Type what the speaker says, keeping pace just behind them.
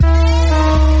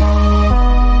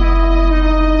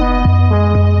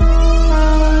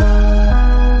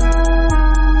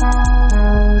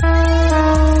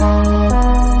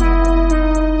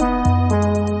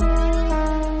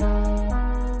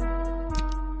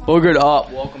Boogered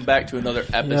up. Welcome back to another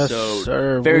episode. Yes,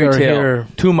 sir. Fairy We are Tale. here.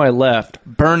 To my left,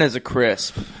 burn as a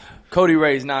crisp. Cody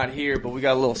Ray's not here, but we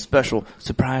got a little special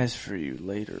surprise for you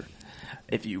later,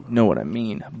 if you know what I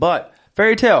mean. But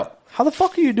Fairy Tale, how the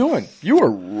fuck are you doing? You are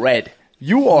red.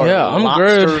 You are I'm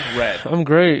lobster great. red. I'm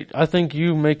great. I think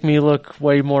you make me look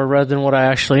way more red than what I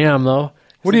actually am, though.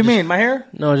 What do you mean, my hair?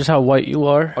 No, just how white you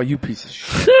are. Oh, you piece of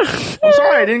shit. I'm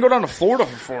sorry, I didn't go down to Florida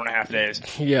for 4.5 days.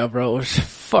 Yeah, bro, it was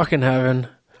fucking heaven.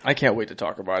 I can't wait to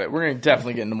talk about it. We're going to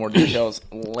definitely get into more details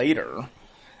later.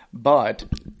 But,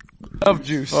 of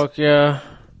juice. Fuck yeah.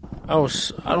 I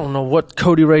don't know what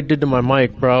Cody Ray did to my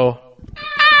mic, bro.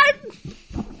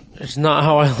 It's not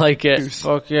how I like it. Juice.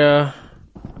 Fuck yeah.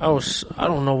 I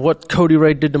don't know what Cody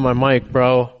Ray did to my mic,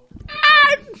 bro.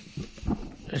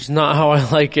 It's not how I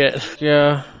like it.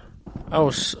 Yeah. I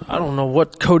don't know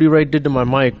what Cody Ray did to my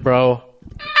mic, bro.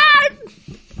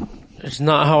 It's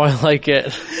not how I like it.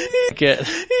 He said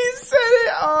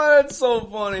it. Oh, that's so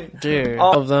funny. Dude.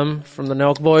 Of them from the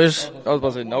Nelk Boys. I was about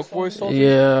to say Nelk Boys salsa?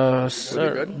 Yeah,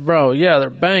 sir. Bro, yeah, they're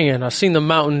banging. I seen the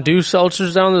Mountain Dew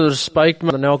seltzers down there, the Spike, the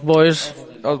Nelk Boys.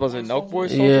 I was about to say Nelk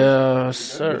Boys salsa? Yeah,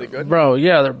 sir. Really good? Bro,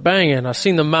 yeah, they're banging. I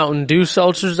seen the Mountain Dew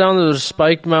seltzers down there, the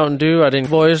Spike Mountain Dew. I didn't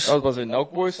boys. I was about to say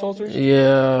Nelk Boys salsas?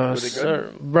 Yeah,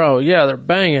 sir. Bro, yeah, they're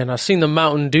banging. I seen the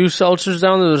Mountain Dew seltzers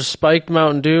down there, the Spike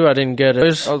Mountain Dew. I didn't get it. I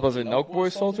was about to say Nelk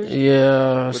Boys salsas?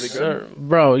 Yeah, sir.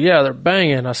 Bro, yeah, they're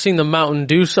banging. I seen the Mountain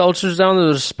Dew seltzers down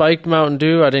there, the Spike Mountain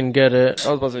Dew. I didn't get it.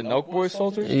 I was about to say Nelk Boys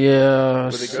salsas? Yeah,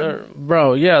 sir.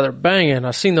 Bro, yeah, they're banging.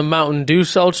 I seen the Mountain Dew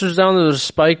seltzers down there, the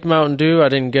Spike Mountain Dew. I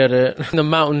didn't get it. The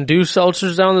Mountain Dew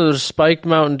seltzers down there, the Spike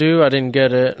Mountain Dew. I didn't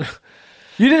get it.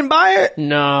 You didn't buy it?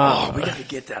 No. Oh, we gotta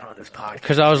get that on this podcast.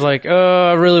 Because I was like,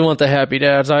 I really want the Happy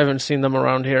Dads. I haven't seen them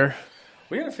around here.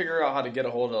 We gotta figure out how to get a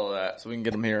hold of that so we can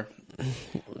get them here.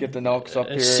 Get the Nelks up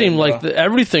here. It seemed like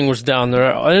everything was down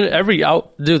there.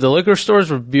 Dude, the liquor stores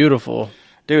were beautiful.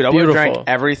 Dude, I would have Beautiful. drank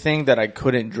everything that I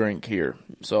couldn't drink here.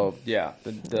 So, yeah,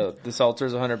 the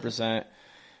seltzer's 100%.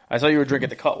 I saw you were drinking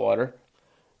the Cutwater.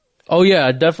 Oh yeah,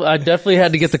 I definitely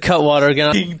had to get the Cutwater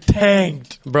again. Being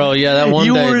tanked. Bro, yeah, that one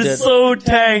You day I were did. so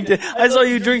tanked. I saw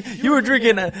you drink. You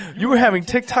were having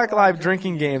TikTok live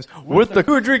drinking games with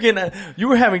the. You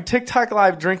were having TikTok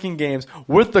live drinking games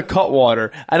with the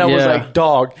Cutwater, and I was Yeah. like,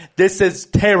 "Dog, this is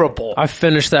terrible." I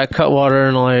finished that Cutwater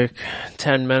in like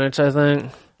 10 minutes, I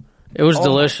think. It was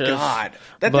delicious. Oh my God,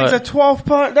 that But- thing's a 12.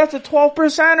 That's a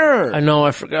 12%er. I know,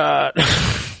 I forgot.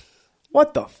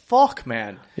 What the fuck,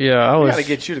 man? Yeah, I I was. gotta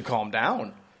get you to calm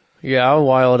down. Yeah, I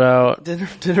wild out. Did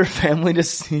her family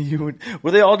just see you?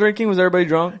 Were they all drinking? Was everybody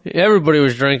drunk? Everybody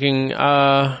was drinking.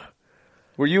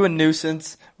 Were you a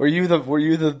nuisance? Were you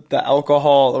the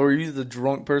alcohol, or were you the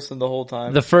drunk person the whole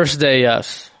time? The first day,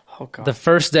 yes. Oh God. The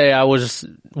first day I was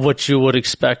what you would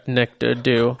expect Nick to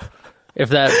do.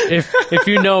 If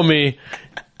you know me,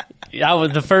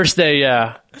 the first day,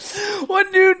 yeah.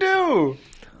 What do you do?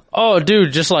 Oh,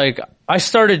 dude, just like, I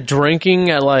started drinking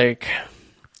at like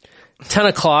 10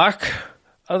 o'clock,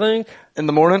 I think. In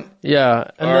the morning?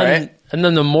 Yeah. And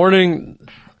then the morning,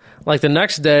 like the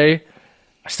next day,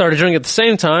 I started drinking at the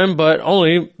same time, but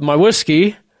only my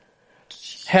whiskey.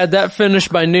 Had that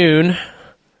finished by noon.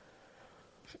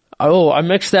 Oh, I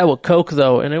mixed that with Coke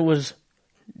though, and it was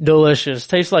delicious.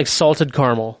 Tastes like salted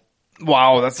caramel.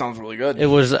 Wow, that sounds really good. It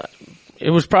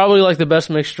was probably like the best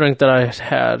mixed drink that I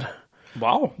had.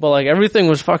 Wow. But like everything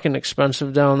was fucking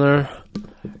expensive down there.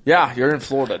 Yeah, you're in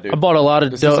Florida, dude. I bought a lot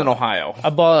of This dope. isn't Ohio. I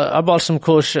bought some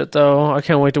cool shit though. I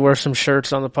can't wait to wear some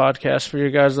shirts on the podcast for you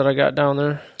guys that I got down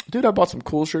there. Dude, I bought some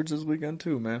cool shirts this weekend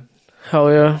too, man.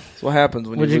 Hell yeah. That's what happens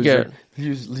when What'd you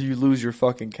you lose you lose your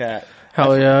fucking cat.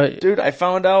 Hell yeah. Dude, I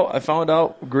found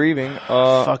out grieving.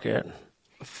 Fuck it.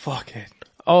 Fuck it.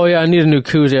 Oh yeah, I need a new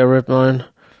koozie. I ripped mine.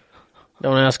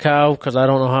 Don't ask how, because I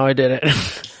don't know how I did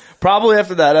it. Probably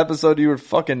after that episode, you were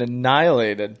fucking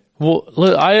annihilated. Well,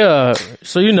 look,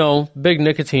 so you know, big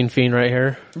nicotine fiend right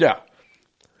here. Yeah.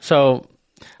 So,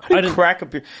 How do you crack a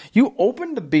beer? You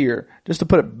opened the beer just to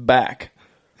put it back.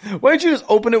 Why didn't you just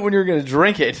open it when you were going to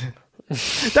drink it?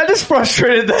 That just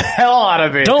frustrated the hell out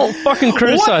of me. don't fucking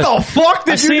criticize. What the fuck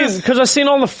did you just... Because I seen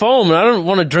all the foam, and I don't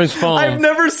want to drink foam. I've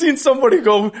never seen somebody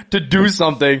go to do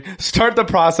something, start the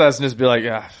process, and just be like,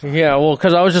 ah. Yeah, well,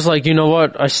 because I was just like, you know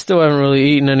what? I still haven't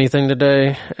really eaten anything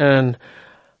today, and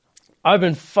I've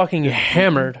been fucking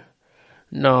hammered.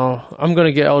 No, I'm going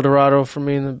to get El Dorado for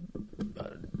me and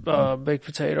the baked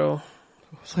potato.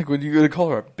 It's like, when you going to call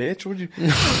her a bitch?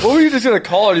 What were you just going to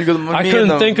call her? I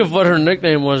couldn't think of what her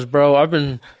nickname was, bro. I've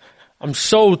been I'm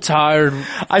so tired.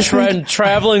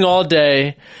 Traveling all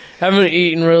day. Haven't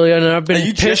eaten really, and I've been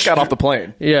You just got off the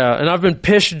plane. Yeah, and I've been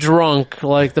piss drunk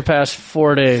like the past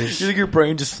 4 days. You think your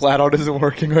brain just flat out isn't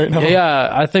working right now? Yeah,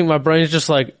 I think my brain's just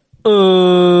like,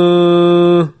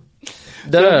 So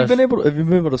have you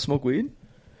been able to smoke weed?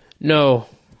 No.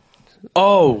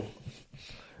 Oh.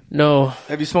 No.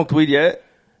 Have you smoked weed yet?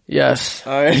 Yes.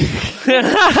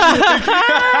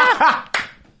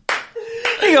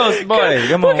 He goes, boy,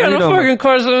 come What on. kind of fucking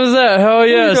question was that? Hell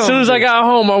yeah. As soon as I got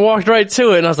home, I walked right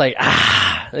to it, and I was like,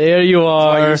 there you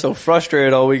Why you are. were so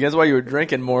frustrated all weekend. That's why you were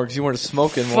drinking more, because you weren't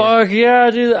smoking more. Fuck yeah,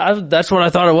 dude. That's what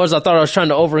I thought it was. I thought I was trying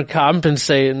to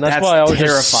overcompensate, and that's why I was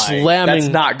just slamming. That's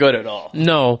not good at all.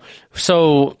 No.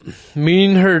 So, me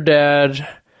and her dad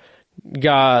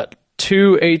got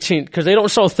 2 18, because they don't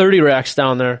sell 30 racks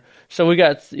down there. So we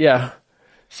got,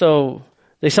 So,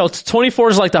 they sell 24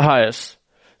 is like the highest.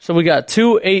 So we got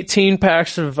 2 18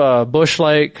 packs of Busch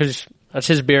Light, because that's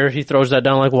his beer. He throws that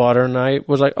down like water, and I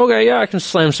was like, okay, yeah, I can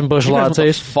slam some Busch You guys went to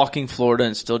lattes. fucking Florida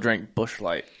and still drink Busch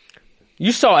Light.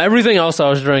 You saw everything else I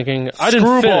was drinking. I didn't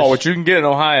Screwball, finish. which you can get in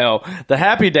Ohio. The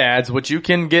Happy Dads, which you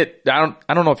can get. I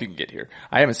don't know if you can get here.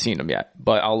 I haven't seen them yet,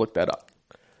 but I'll look that up.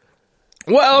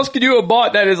 What else could you have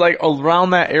bought that is like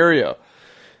around that area?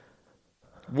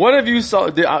 What have you saw?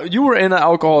 You were in the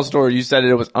alcohol store. You said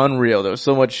it was unreal. There was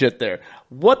so much shit there.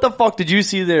 What the fuck did you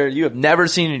see there you have never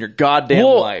seen in your goddamn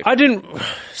life? I didn't.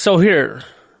 So here,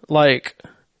 like,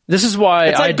 this is why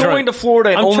It's like going to Florida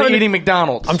and only eating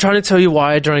McDonald's. I'm trying to tell you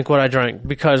why I drank what I drank,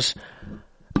 because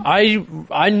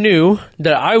I knew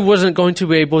that I wasn't going to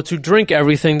be able to drink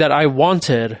everything that I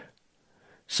wanted.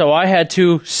 So I had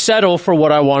to settle for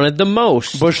what I wanted the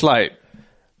most. Busch Light.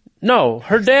 No,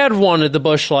 her dad wanted the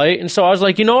Busch Light, and so I was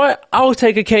like, you know what? I'll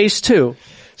take a case too.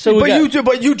 So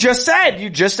But you just said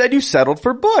you settled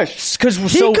for Busch. Because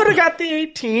He could have got the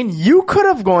 18. You could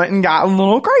have gone and got a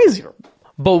little crazier.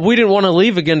 But we didn't want to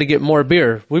leave again to get more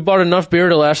beer. We bought enough beer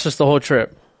to last us the whole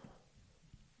trip.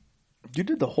 You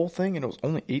did the whole thing and it was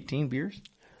only 18 beers?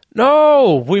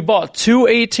 No, we bought 2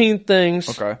 18 things.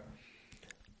 Okay.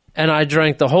 And I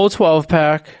drank the whole 12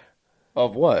 pack.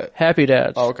 Of what? Happy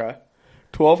Dads. Oh, okay.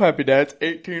 12 Happy Dads,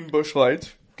 18 Busch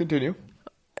Lights. Continue.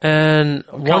 And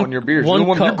Counting your beers.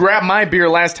 You grabbed my beer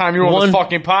last time you were on this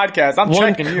fucking podcast. I'm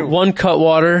checking you. One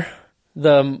Cutwater,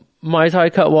 the Mai Tai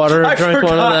Cutwater. I drank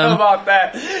one of them. about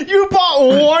that. You bought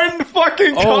one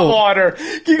fucking Cutwater.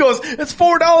 He goes, it's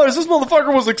 $4. This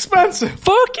motherfucker was expensive.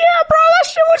 Fuck yeah, bro! That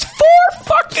shit was $4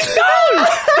 fucking dollars.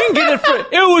 You can get it for.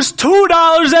 It was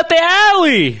 $2 at the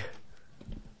alley.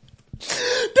 Dog,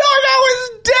 I was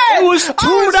dead. It was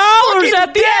 $2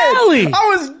 at the alley.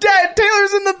 I was dead.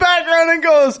 Taylor's in the background and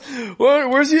goes,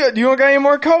 where's he at? Do you got any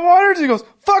more Cutwaters? He goes,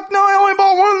 fuck no, I only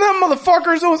bought one of them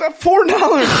motherfuckers. It was at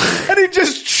 $4. And he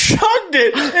just chugged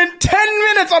it in 10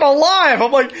 minutes on a live.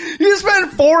 I'm like, you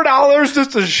spent $4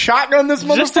 just to shotgun this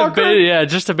motherfucker?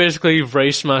 Just to basically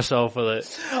race myself with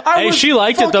it. Hey, she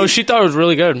liked it though. She thought it was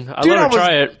really good. I let her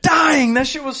try it. Dying. That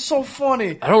shit was so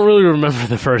funny. I don't really remember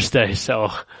the first day, so.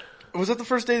 Was that the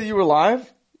first day that you were live?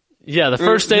 Yeah, the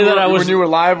first day that I was. When you were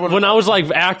live? When I was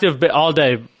like active all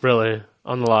day, really,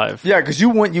 on the live. Yeah, because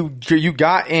you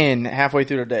got in halfway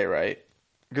through the day, right?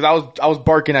 Because I was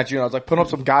barking at you and I was like, put up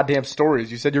some goddamn stories.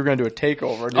 You said you were going to do a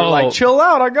takeover. And you were like, chill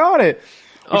out, I got it.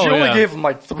 But you only gave them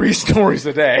like 3 stories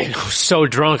a day. I was so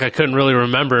drunk I couldn't really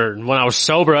remember. When I was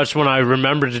sober, that's when I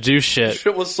remembered to do shit.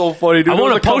 Shit was so funny, dude. I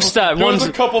want to post that. There was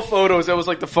a couple photos. It was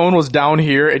like the phone was down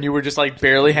here and you were just like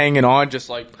barely hanging on, just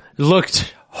like.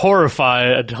 Looked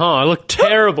horrified, huh? I looked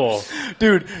terrible.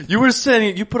 Dude,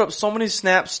 you put up so many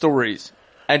Snap stories.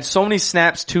 And so many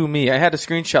snaps to me. I had to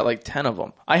screenshot like 10 of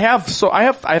them. I have 4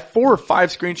 or 5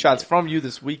 screenshots from you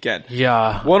this weekend.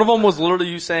 Yeah. One of them was literally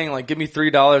you saying like, give me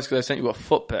 $3 because I sent you a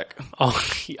foot pic. Oh,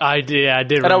 I did And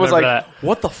remember I was like, that.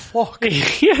 what the fuck?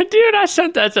 Yeah, dude, I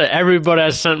sent that to everybody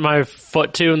I sent my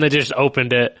foot to and they just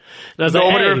opened it. And I was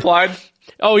Nobody like, hey. replied?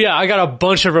 Oh yeah, I got a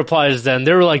bunch of replies then.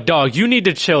 They were like, dog, you need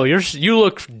to chill. You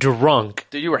look drunk.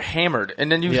 Dude, you were hammered.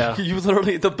 And then you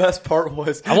literally, the best part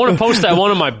was. I want to post that one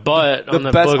on my butt on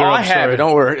the booger I have story. it,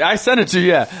 don't worry. I sent it to you,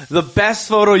 yeah. The best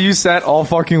photo you sent all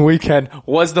fucking weekend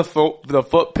was the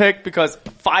foot pic because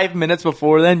 5 minutes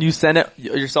before then you sent it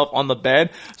yourself on the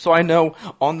bed. So I know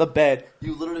on the bed,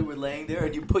 you literally were laying there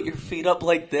and you put your feet up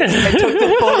like this. I took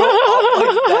the photo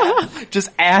up like that.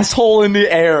 Just asshole in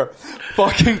the air.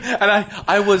 Fucking, and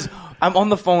I'm on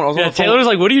the phone. Taylor's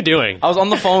like, what are you doing? I was on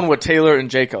the phone with Taylor and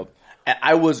Jacob. And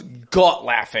I was gut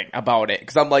laughing about it.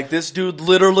 Cause I'm like, this dude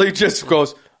literally just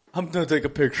goes, I'm gonna take a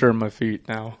picture of my feet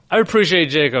now. I appreciate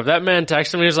Jacob. That man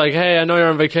texted me. He's like, "Hey, I know you're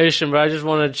on vacation, but I just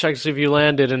wanted to check to see if you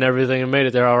landed and everything and made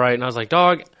it there all right." And I was like,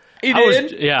 "Dog, He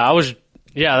did? Yeah,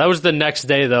 that was the next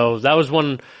day though. That was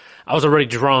when I was already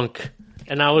drunk,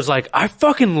 and I was like, I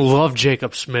fucking love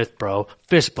Jacob Smith, bro.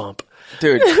 Fist bump,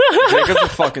 Dude, Jacob's a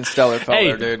fucking stellar fella,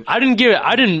 hey, dude. I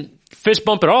didn't fist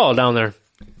bump at all down there.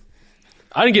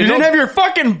 I didn't get. You didn't have your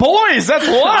fucking boys, that's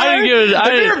why. I didn't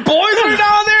get. If your boys were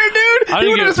down there, dude, you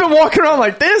would have just been walking around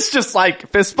like this, just like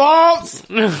fist bumps.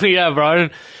 Yeah, bro.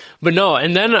 But no,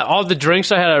 and then all the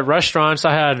drinks I had at restaurants,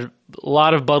 I had a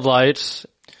lot of Bud Lights,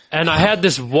 and I had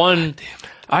this one.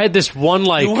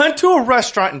 Like You went to a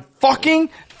restaurant in fucking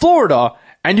Florida,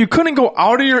 and you couldn't go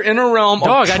out of your inner realm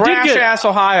of trash-ass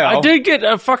Ohio. I did get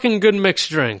a fucking good mixed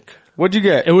drink. What'd you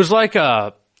get? It was like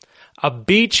a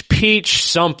beach peach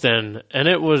something, and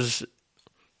it was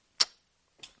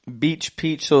Beach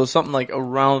peach, so something like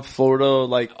around Florida,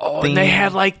 like. oh, and they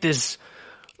had like this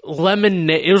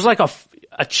lemonade. It was like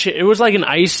it was like an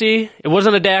icy. It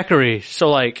wasn't a daiquiri, so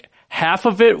like half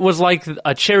of it was like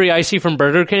a cherry icy from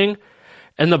Burger King,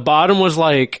 and the bottom was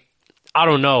like I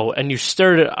don't know. And you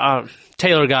stirred it.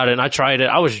 Taylor got it, and I tried it.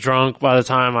 I was drunk by the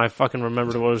time I fucking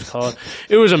remembered what it was called.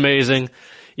 It was amazing.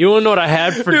 You want to know what I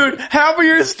had for... Dude, half of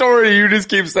your story you just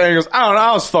keep saying goes, I don't know,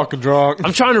 I was fucking drunk.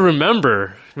 I'm trying to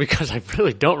remember because I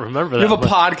really don't remember that. You have a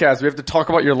podcast. We have to talk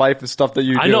about your life and stuff that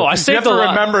you do. I know. I saved you have to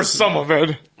remember some of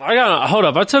it. Hold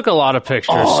up. I took a lot of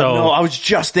pictures. Oh, so. no. I was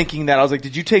just thinking that. I was like,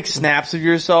 did you take snaps of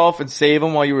yourself and save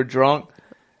them while you were drunk?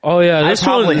 Oh, yeah. This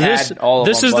probably one, had all of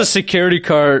this them, is but- the security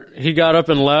cart. He got up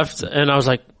and left, and I was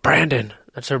like, Brandon.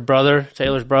 That's her brother,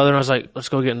 Taylor's brother. And I was like, let's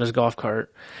go get in this golf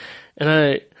cart.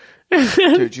 And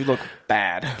Dude, you look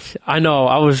bad. I know.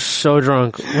 I was so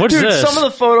drunk. What's Dude, this? some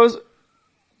of the photos...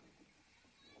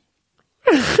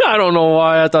 I don't know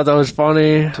why. I thought that was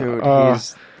funny. Dude,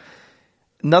 he's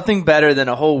nothing better than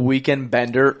a whole weekend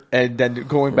bender and then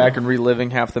going back and reliving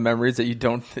half the memories that you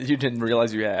didn't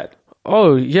realize you had.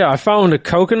 Oh, yeah. I found a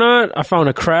coconut. I found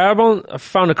a crab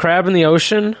in the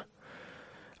ocean.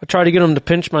 I tried to get him to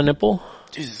pinch my nipple.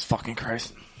 Jesus fucking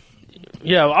Christ.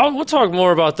 Yeah, we'll talk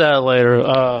more about that later.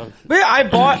 But yeah,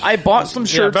 I bought some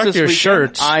shirts back to this your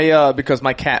weekend. shirts. Because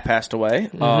my cat passed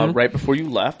away right before you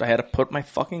left. I had to put my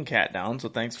fucking cat down, so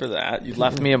thanks for that. You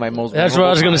left me at my most That's what I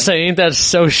was going to say. Ain't that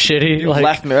so shitty? You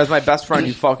left me. As my best friend,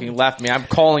 you fucking left me. I'm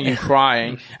calling you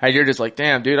crying, and you're just like,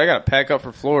 damn, dude, I got to pack up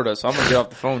for Florida, so I'm going to get off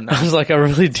the phone now. I was like, I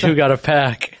really do got to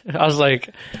pack. I was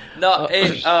like... No,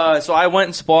 so I went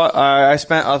and I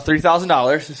spent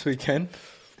 $3,000 this weekend.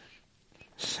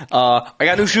 I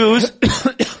got new shoes.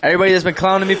 Everybody has been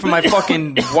clowning me for my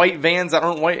fucking white Vans that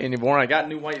aren't white anymore. I got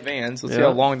new white Vans. Let's see how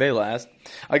long they last.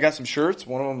 I got some shirts.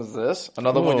 One of them is this.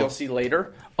 Another one you'll see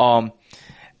later. The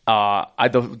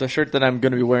shirt that I'm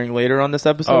going to be wearing later on this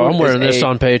episode. Oh, I'm wearing this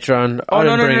on Patreon. Oh, I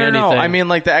didn't bring anything. I mean,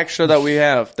 like the extra that we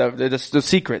have, the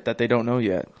secret that they don't know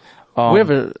yet. We have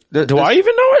do I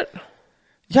even know it?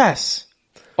 Yes.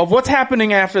 Of what's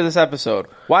happening after this episode.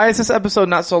 Why is this episode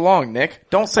not so long, Nick?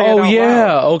 Don't say it out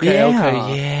loud. Okay.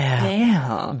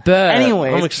 Yeah. Bet.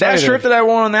 Anyways, I'm excited. that shirt that I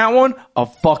wore on that one, a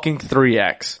fucking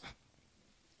 3X.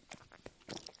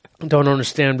 Don't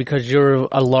understand because you're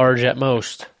a large at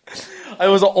most. It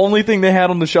was the only thing they had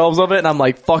on the shelves of it, and I'm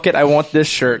like, fuck it, I want this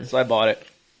shirt, so I bought it.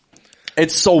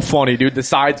 It's so funny, dude. The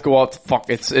sides go out. Fuck,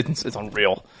 it's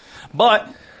unreal. But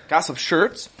got some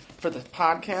shirts for the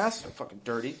podcast. They're fucking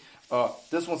dirty.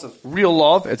 This one says "Real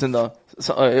Love." It's in the.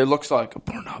 It looks like a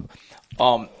porn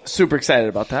up. Super excited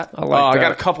about that. I like that. I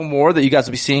got a couple more that you guys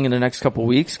will be seeing in the next couple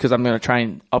weeks because I'm gonna try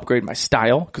and upgrade my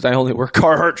style because I only wear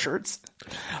Carhartt shirts.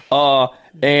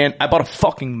 And I bought a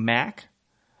fucking Mac.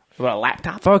 I bought a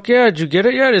laptop. Fuck yeah! Did you get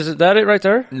it yet? Is that it right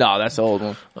there? No, that's the old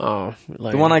one. Oh,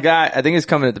 The one I got, I think it's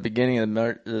coming at the beginning of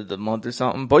the month or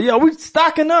something. But yeah, we're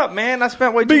stocking up, man. I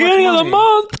spent way too much money. beginning of the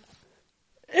month.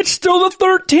 It's still the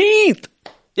 13th.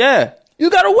 Yeah. You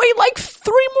gotta wait like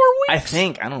 3 more weeks. I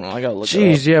think. I don't know. I gotta look it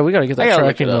Jeez, up. yeah, we gotta get I that gotta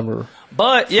tracking look it up. number.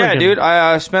 But yeah, Friggin- dude,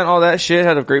 I spent all that shit,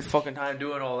 had a great fucking time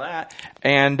doing all that.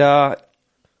 And,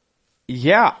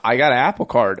 yeah, I got an Apple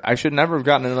Card. I should never have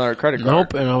gotten another credit card.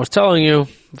 Nope, and I was telling you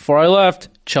before I left,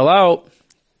 chill out.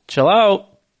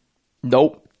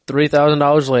 Nope.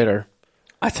 $3,000 later.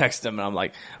 I texted him and I'm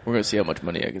like, we're gonna see how much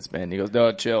money I can spend. He goes,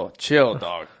 no, chill,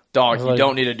 dog. Dog, you like-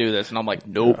 don't need to do this. And I'm like,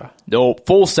 nope,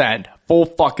 full send. Full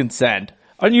fucking send.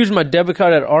 I didn't use my debit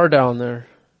card at R down there.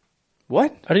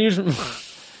 What? I didn't use.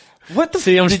 What the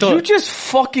See, I'm did still- you just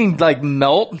fucking like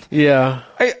melt? Yeah.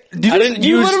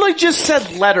 You literally just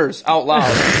said letters out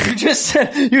loud. you just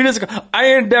go, I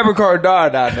ain't a debit card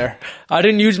down there. I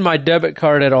didn't use my debit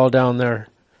card at all down there.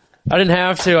 I didn't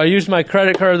have to. I used my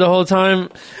credit card the whole time.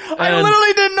 I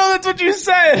literally didn't know that's what you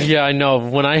said. Yeah, I know.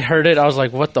 When I heard it, I was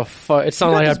like, what the fuck? It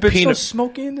sounded like I had This bitch peanut. so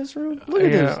smoky in this room. Look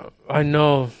at this. I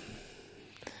know.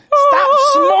 Stop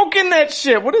smoking that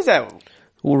shit. What is that?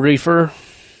 Reefer.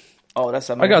 Oh, that's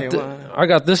a I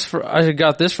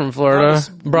got this from Florida.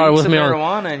 Brought it with me on.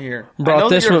 Marijuana in here. Brought I know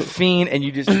this that you're a with- fiend and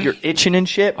you're itching and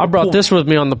shit. I brought this with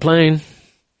me on the plane.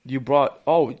 You brought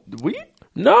weed?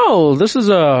 No, this is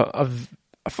a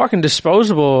fucking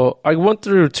disposable. I went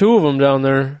through 2 of them down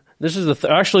there. This is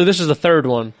actually this is the 3rd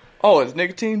one. Oh, it's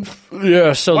nicotine.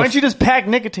 Yeah. So Why don't you just pack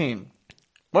nicotine?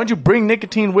 Why don't you bring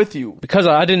nicotine with you because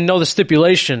I didn't know the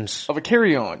stipulations. of a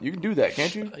carry-on? You can do that,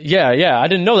 can't you? Yeah. I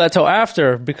didn't know that till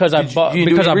after because I bought you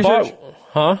do because any I bought. research?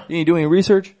 Huh? You ain't doing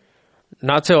research?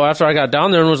 Not till after I got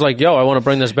down there and was like, "Yo, I want to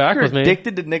bring this back You're with me."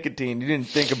 addicted to nicotine. You didn't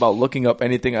think about looking up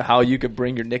anything of how you could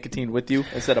bring your nicotine with you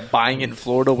instead of buying it in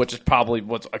Florida, which is probably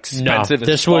what's No, expensive.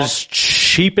 this was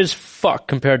cheap as fuck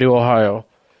compared to Ohio.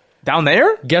 down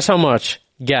there. Guess how much?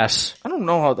 Guess. I don't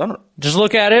know how. I don't. Just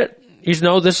look at it. You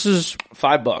know this is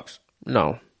 $5.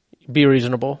 no. Be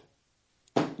reasonable.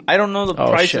 I don't know the Oh,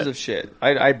 prices shit. of shit.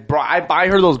 I buy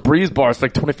her those Breeze bars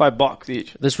like $25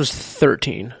 each. This was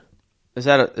 13. Is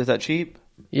that cheap?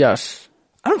 Yes.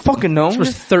 I don't fucking know. This was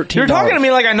 $13. You're talking to me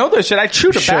like I know this shit. I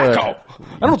chew tobacco.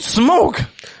 I don't smoke.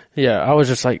 Yeah, I was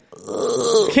just like,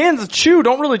 Cans of chew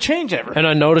don't really change ever. and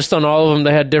I noticed on all of them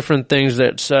they had different things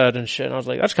that said and shit. And I was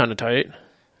like, that's kind of tight.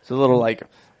 It's a little like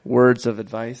words of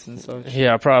advice and such.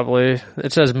 Yeah, probably.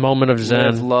 It says moment of Live,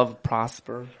 zen. love,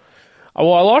 prosper.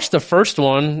 Well, I lost the first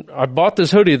one. I bought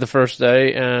this hoodie the first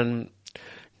day, and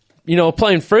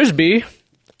playing frisbee.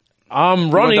 I'm You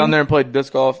went running down there and played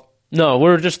disc golf. No,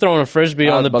 we're just throwing a frisbee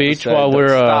I on was the about to beach say, while we're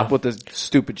stop with this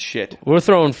stupid shit. we're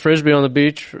throwing frisbee on the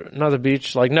beach, not the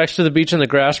beach, like next to the beach in the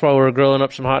grass while we're grilling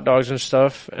up some hot dogs and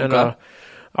stuff. And Okay.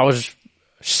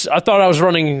 I thought I was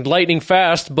running lightning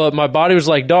fast, but my body was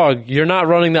like, "Dog, you're not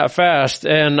running that fast."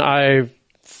 And I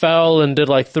fell and did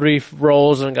like 3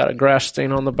 rolls and got a grass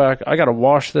stain on the back. I got to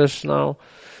wash this now.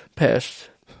 Pissed.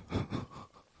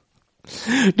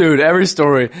 Dude, every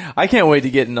story. I can't wait to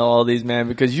get into all these, man,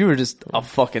 because you were just a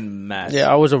fucking mess.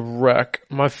 Yeah, I was a wreck.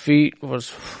 My feet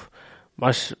was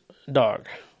dog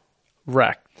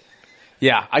wrecked.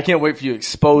 Yeah, I can't wait for you to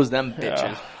expose them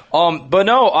bitches. But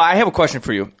no, I have a question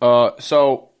for you.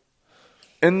 So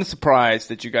in the surprise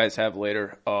that you guys have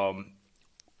later,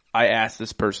 I asked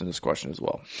this person this question as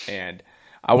well. And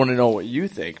I want to know what you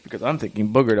think, because I'm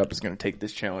thinking Boogered Up is going to take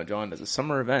this challenge on as a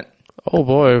summer event. Oh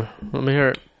boy, let me hear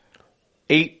it.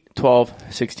 8, 12,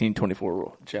 16, 24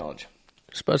 rule challenge.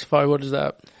 Specify what is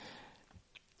that?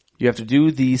 You have to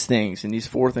do these things, and these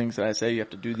 4 things that I say, you have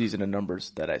to do these in the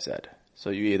numbers that I said. So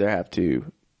you either have to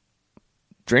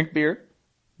drink beer,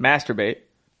 masturbate,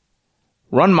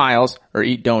 run miles, or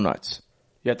eat donuts.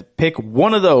 You have to pick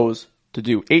one of those to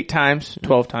do 8 times,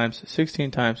 12 times,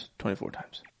 16 times, 24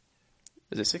 times.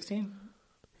 Is it 16?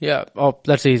 Yeah. Oh,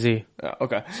 that's easy.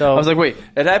 Okay. So- I was like, wait,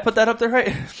 did I put that up there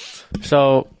right?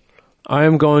 So I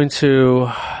am going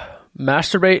to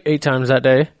masturbate 8 times that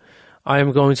day. I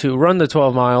am going to run the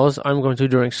 12 miles. I'm going to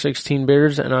drink 16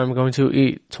 beers, and I'm going to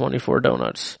eat 24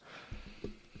 donuts.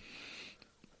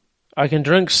 I can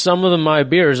drink some of my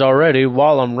beers already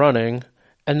while I'm running,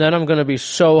 and then I'm going to be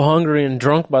so hungry and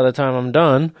drunk by the time I'm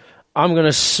done, I'm going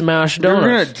to smash You're donuts.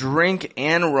 going to drink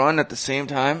and run at the same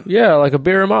time? Yeah, like a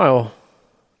beer a mile.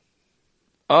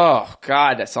 Oh,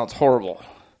 God, that sounds horrible.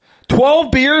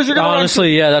 12 beers you're going to run?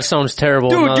 Honestly, yeah, that sounds terrible.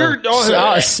 Dude, you're-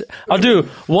 I'll do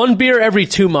 1 beer every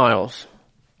 2 miles.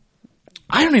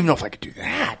 I don't even know if I could do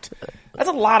that. That's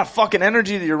a lot of fucking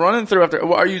energy that you're running through after.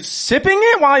 Are you sipping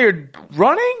it while you're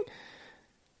running?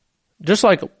 Just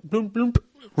like bloop, bloop,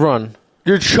 run.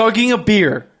 You're chugging a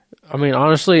beer. I mean,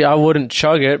 honestly, I wouldn't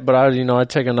chug it, but I'd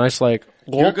take a nice You're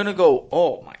gulp. gonna go.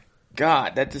 Oh my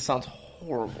God, that just sounds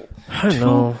horrible. I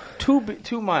know.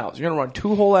 2 miles. You're gonna run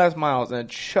 2 whole ass miles and then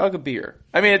chug a beer.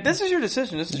 I mean, this is your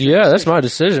decision. This is your Yeah, that's decision. my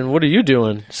decision. What are you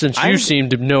doing? Since you I'm- seem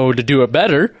to know to do it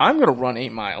better. I'm gonna run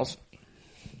 8 miles,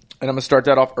 and I'm gonna start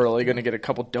that off early. Gonna get a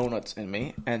couple donuts in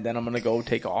me, and then I'm gonna go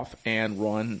take off and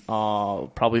run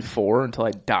probably 4 until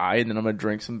I die, and then I'm gonna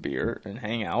drink some beer and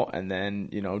hang out, and then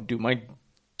do my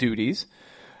duties.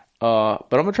 But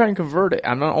I'm gonna try and convert it.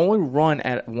 I'm gonna only run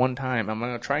at one time. I'm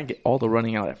gonna try and get all the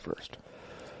running out at first.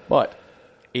 But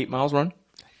 8 miles run,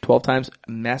 12 times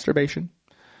masturbation,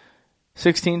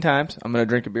 16 times I'm gonna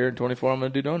drink a beer, and 24 I'm gonna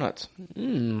do donuts.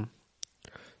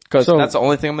 Because So- that's the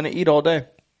only thing I'm gonna eat all day.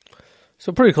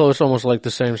 So pretty close, almost like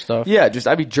the same stuff. Yeah, just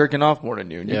I'd be jerking off more than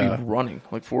you, and you'd Yeah. be running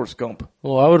like Forrest Gump.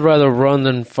 Well, I would rather run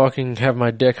than fucking have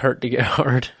my dick hurt to get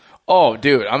hard. Oh,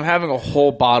 dude, I'm having a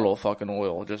whole bottle of fucking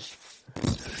oil. Just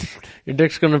Your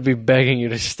dick's gonna be begging you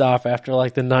to stop after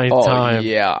like the ninth time.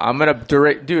 yeah, I'm gonna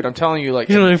dude. I'm telling you, like,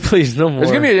 You know, please, no more.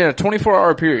 it's gonna be in a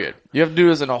 24-hour period. You have to do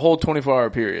this in a whole 24-hour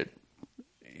period.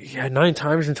 Yeah, 9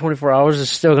 times in 24 hours is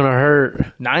still gonna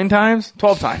hurt. 9 times,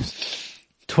 12 times.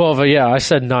 12, yeah, I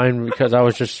said 9 because I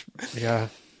was just, yeah.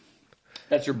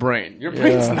 That's your brain. Your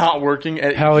brain's Yeah. not working.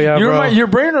 Hell yeah, bro. Your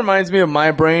brain reminds me of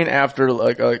my brain after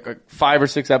like 5 or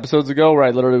 6 episodes ago, where I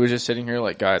literally was just sitting here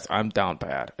like, guys, I'm down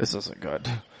bad. This isn't good.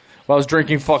 Well, I was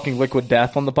drinking fucking Liquid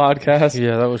Death on the podcast.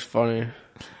 Yeah, that was funny.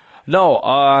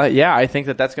 No, yeah, I think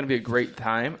that's going to be a great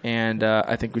time, and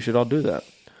I think we should all do that.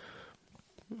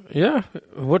 Yeah.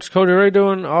 What's Cody Ray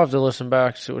doing? I'll have to listen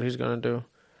back, see what he's gonna do.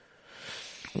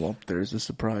 Well, there's a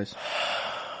surprise.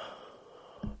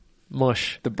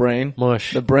 Mush. The brain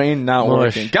not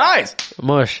Mush. working. Guys,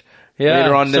 Mush. Yeah.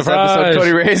 later on in this surprise. episode,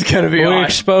 Cody Ray is going to be We on.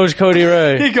 expose Cody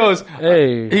Ray. He goes,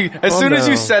 Hey. as soon as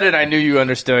you down. said it, I knew you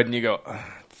understood, and you go,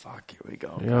 fuck, here we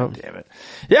go. Yep. God damn it.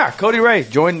 Yeah, Cody Ray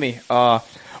joined me.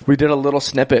 We did a little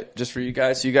snippet just for you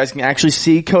guys, so you guys can actually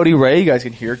see Cody Ray. You guys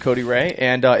can hear Cody Ray,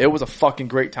 and it was a fucking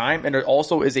great time. And there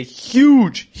also is a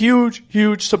huge, huge,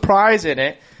 huge surprise in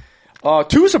it.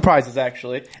 2 surprises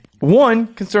actually.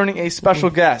 One concerning a special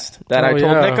guest that I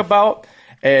told Nick about,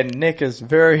 and Nick is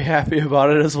very happy about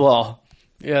it as well.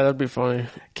 Yeah, that'd be funny.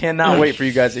 Cannot wait for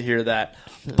you guys to hear that.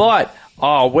 But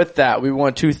with that, we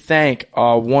want to thank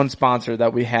one sponsor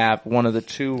that we have, one of the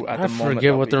 2 at I the moment.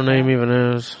 forget what their name even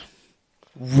is.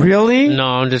 Really? No,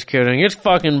 I'm just kidding. It's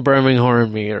fucking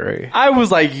Birmingham Meadery. I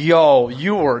was like, yo,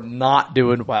 you are not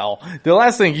doing well. The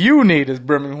last thing you need is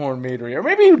Birmingham Meadery. Or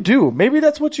maybe you do. Maybe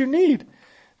that's what you need.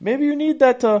 Maybe you need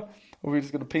that are we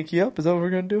just going to pinky up? Is that what we're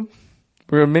going to do?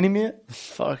 We're going to mini-me it?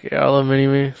 Fuck yeah, I love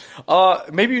Mini-Me.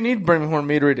 Maybe you need Birmingham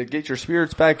Meadery to get your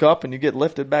spirits back up and you get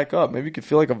lifted back up. Maybe you could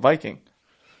feel like a Viking.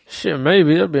 Shit,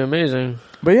 maybe. That'd be amazing.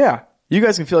 But yeah, you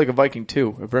guys can feel like a Viking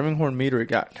too. If Birmingham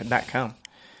Meadery .com.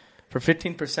 For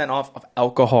 15% off of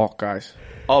alcohol, guys.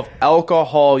 Of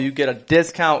alcohol, you get a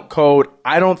discount code.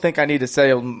 I don't think I need to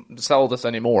sell this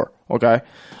anymore, okay?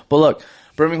 But look,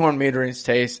 Birmingham Meadery's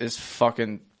taste is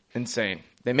fucking insane.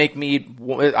 They make mead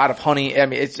out of honey. I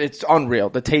mean, it's unreal.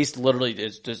 The taste literally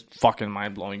is just fucking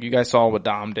mind-blowing. You guys saw what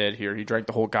Dom did here. He drank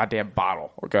the whole goddamn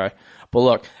bottle, okay? But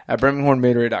look, at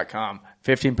BirminghamMeadery.com,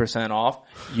 15% off.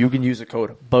 You can use the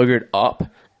code BoogeredUp.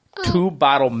 2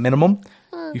 bottle minimum.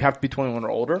 You have to be 21 or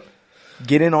older.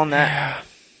 Get in on that.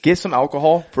 Get some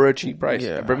alcohol for a cheap price.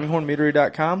 Yeah. At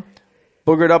BirminghamMeadery.com.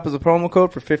 Boogered Up is a promo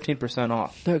code for 15%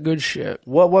 off. That good shit.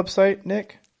 What website,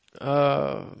 Nick?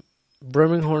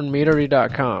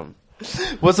 BirminghamMeadery.com.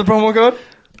 What's the promo code?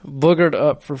 Boogered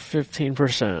Up for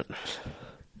 15%.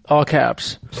 All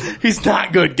caps. He's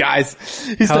not good, guys.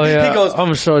 Hell yeah. He goes,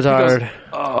 I'm so tired.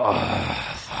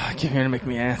 fuck, you're going to make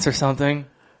me answer something?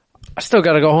 I still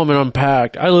gotta go home and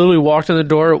unpack. I literally walked in the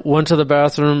door, went to the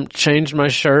bathroom, changed my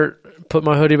shirt, put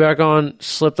my hoodie back on,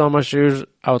 slipped on my shoes,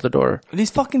 out the door. These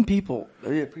fucking people,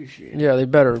 they appreciate it. Yeah, they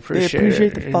better They appreciate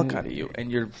appreciate it. the fuck out of you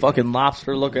and your fucking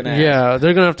lobster looking ass. Yeah,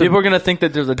 they're gonna have to. People are going to think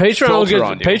that there's a filter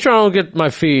on you. Patreon will get my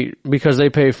feet because they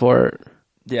pay for it.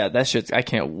 Yeah, that shit's, I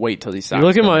can't wait till these socks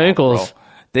Look at come my off, ankles. bro.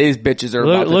 These bitches are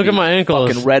Look- about to look be at my ankles.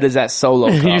 fucking red as that Solo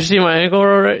cup. You see my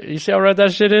ankle? You see how red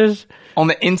that shit is? On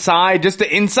the inside, just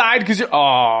the inside, because you're,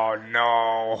 oh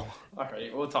no.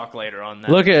 Alright, we'll talk later on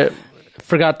that. Look at,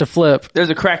 forgot to flip. There's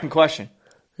a cracking question.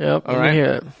 Yep. All let me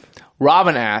right. hit.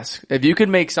 Robin asks, if you could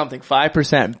make something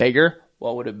 5% bigger,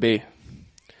 what would it be?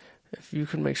 If you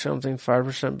could make something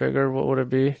 5% bigger, what would it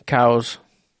be? Cows.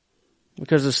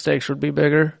 Because the steaks would be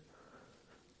bigger.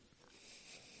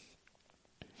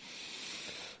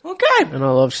 Okay. And I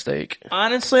love steak.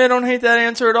 Honestly, I don't hate that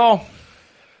answer at all.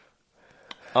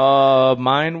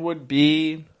 Mine would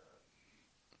be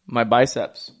my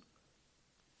biceps.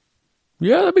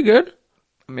 Yeah, that'd be good.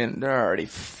 I mean, they're already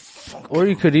Or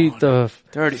you could eat they're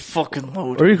already fucking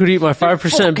loaded. or you could eat my 5%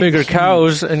 fucking bigger huge.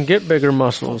 cows and get bigger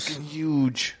muscles.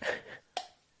 Huge.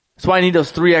 That's why I need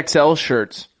those 3XL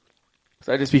shirts. Cause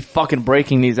I just be fucking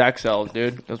breaking these XLs,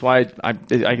 dude. That's why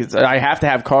I have to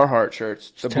have Carhartt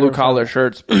shirts, the blue collar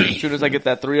shirts. As soon as I get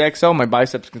that 3XL, my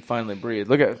biceps can finally breathe.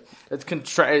 Look at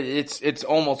it's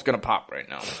almost gonna pop right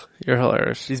now. You're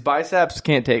hilarious. These biceps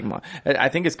can't take my. I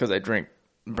think it's because I drink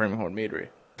Birmingham Meadery.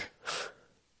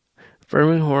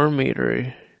 Birmingham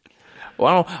Meadery.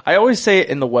 Well, I always say it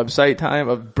in the website time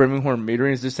of Birmingham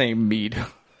Meadery is just saying mead.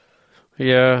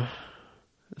 Yeah.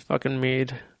 It's fucking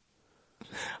mead.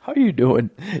 How are you doing?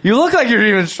 You look like you're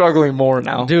even struggling more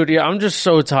now. Dude, yeah, I'm just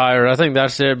so tired. I think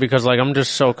that's it because like I'm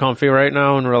just so comfy right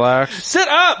now and relaxed. Sit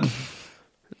up!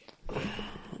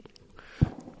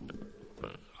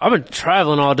 I've been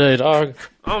traveling all day, dog.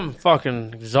 I'm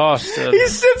fucking exhausted. He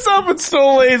sits up and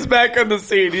still lays back on the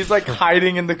seat. He's like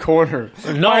hiding in the corner.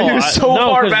 No, Why are you so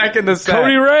far 'cause back in the set?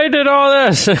 Cody Ray did all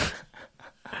this.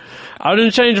 I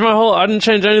didn't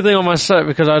change anything on my set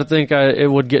because I think it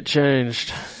would get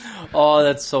changed. Oh,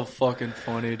 that's so fucking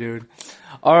funny, dude.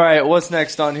 All right, what's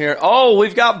next on here? Oh,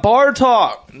 we've got Bar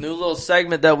Talk. New little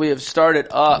segment that we have started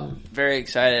up. Very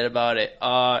excited about it.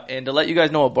 And to let you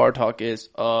guys know what Bar Talk is,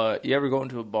 you ever go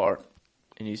into a bar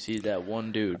and you see that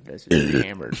one dude that's just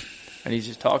hammered and he's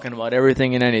just talking about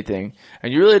everything and anything,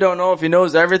 and you really don't know if he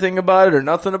knows everything about it or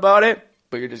nothing about it,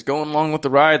 but you're just going along with the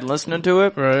ride and listening to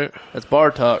it? Right. That's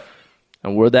Bar Talk.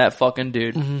 And we're that fucking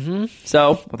dude. Mm-hmm.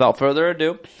 So, without further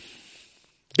ado,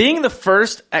 being the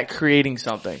first at creating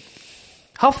something.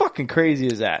 How fucking crazy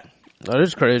is that? That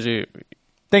is crazy.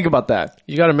 Think about that.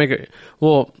 You got to make it.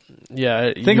 Well,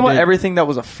 yeah. Think about everything that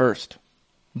was a first.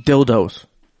 Dildos.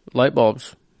 light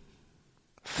bulbs.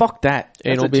 Fuck that.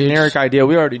 That's Anal a beads. generic idea.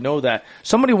 We already know that.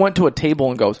 Somebody went to a table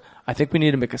and goes, I think we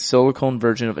need to make a silicone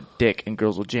version of a dick and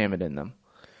girls will jam it in them.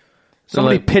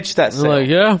 Somebody like- pitched that They're sale. like,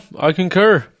 yeah, I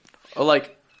concur. Or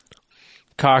like,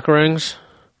 Cock rings.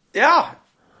 yeah.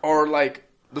 Or like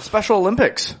the Special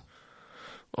Olympics.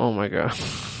 Oh my god.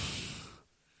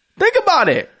 Think about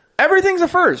it. Everything's a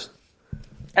first.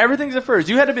 Everything's a first.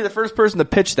 You had to be the first person to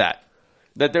pitch that.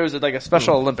 That there was like a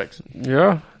Special Olympics.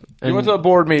 Yeah. You went to a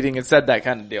board meeting and said that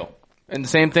kind of deal. And the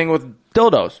same thing with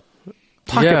dildos.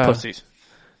 Pocket Yeah. pussies.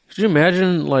 Could you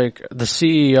imagine, like, the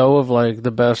CEO of, like, the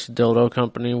best dildo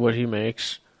company, what he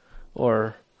makes?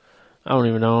 Or, I don't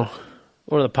even know.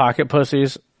 Or the pocket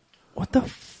pussies. What the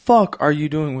fuck are you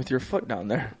doing with your foot down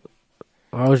there?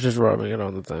 I was just rubbing it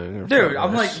on the thing. Dude,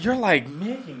 I'm like, you're like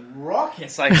making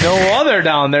ruckus like no other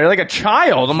down there. Like a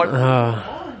child. I'm like,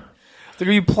 like,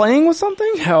 are you playing with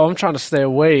something? hell, I'm trying to stay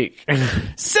awake.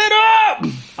 Sit up!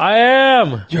 I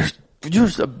am!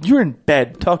 You're in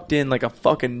bed, tucked in like a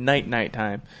fucking night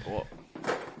time.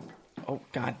 Oh,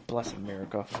 God bless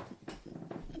America.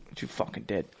 What you fucking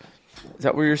did. Is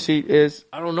that where your seat is?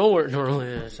 I don't know where it normally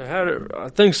is. I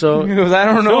think so. Because I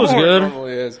don't know Feels where good. it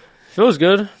normally is. Feels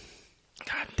good.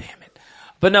 God damn it.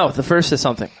 But no, the first is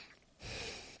something.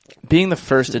 Being the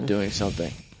first at doing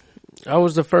something. I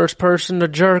was the first person to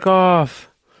jerk off.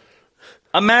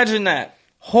 Imagine that.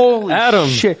 Holy Adam.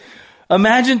 shit.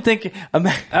 Imagine thinking...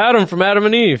 Adam from Adam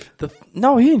and Eve.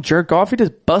 No, he didn't jerk off. He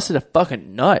just busted a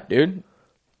fucking nut, dude.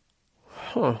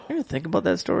 Huh. You ever think about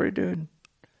that story, dude?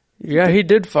 Yeah, he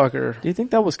did fuck her. Do you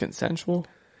think that was consensual?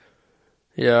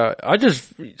 Yeah, I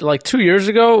just, like 2 years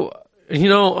ago,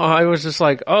 I was just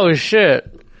like, oh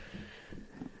shit.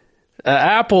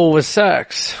 Apple was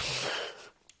sex.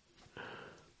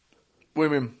 What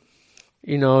do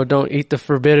you mean? Don't eat the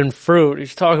forbidden fruit.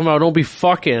 He's talking about don't be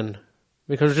fucking.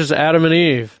 Because it's just Adam and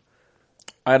Eve.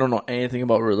 I don't know anything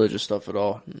about religious stuff at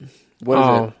all. What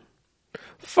is it?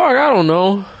 Fuck, I don't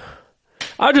know.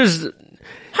 I just...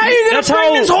 How you gonna That's bring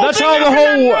how. this whole That's thing how the up?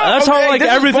 whole. That's how Okay, like this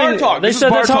is everything. bar talk. They This is said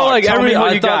bar that's how talk. like Tell me everything.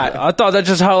 what you got. I thought that's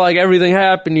just how like everything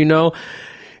happened.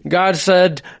 God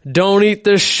said, "Don't eat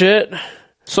this shit."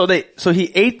 So he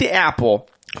ate the apple.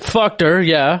 Fucked her.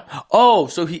 Yeah. Oh,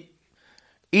 so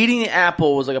eating the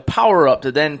apple was like a power up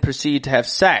to then proceed to have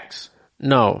sex.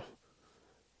 No.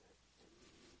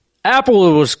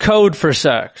 Apple was code for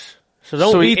sex. So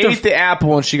don't So he eat ate the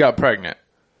apple and she got pregnant.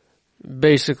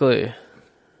 basically.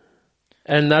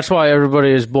 And that's why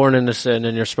everybody is born into sin,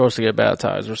 and you're supposed to get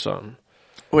baptized or something.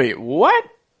 Wait, what?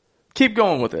 Keep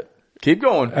going with it. Keep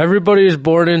going. Everybody is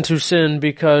born into sin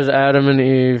because Adam and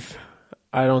Eve.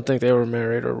 I don't think they were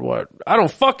married or what. I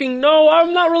don't fucking know.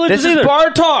 I'm not religious This either. is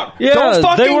bar talk. Yeah, Don't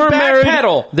fucking they weren't married.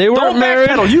 backpedal. They weren't Don't married.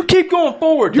 backpedal. You keep going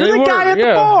forward. You're They the weren't- guy at the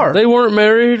yeah, bar. They weren't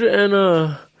married,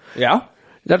 and Yeah?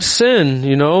 that's sin.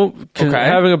 Okay.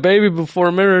 Having a baby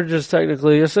before marriage is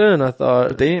technically a sin. I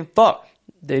thought They didn't fuck.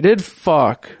 they did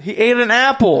fuck, He ate an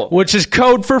apple. which is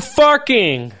code for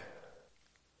fucking.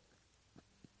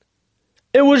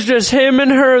 It was just him and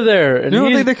her there, and You don't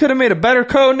he think they could have made a better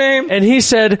code name? and he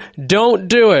said, "Don't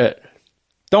do it,"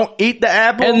 Don't eat the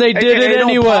apple? And they did AKA it don't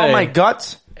anyway. paw my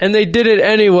guts? and they did it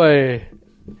anyway.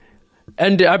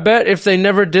 And I bet if they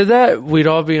never did that, we'd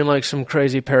all be in like some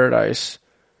crazy paradise.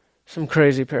 Some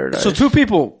crazy paradise. So two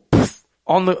people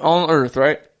on Earth,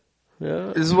 right?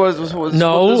 yeah. This was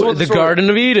No, the Garden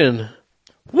of Eden.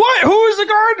 What? Who is the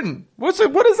garden? What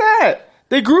is that?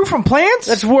 They grew from plants?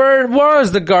 That's where it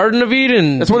was, the Garden of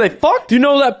Eden. That's where they fucked? Do you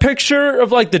know that picture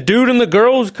of like the dude and the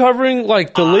girl who's covering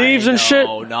like the leaves and shit?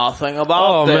 Oh, nothing about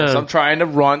Oh, this. man. I'm trying to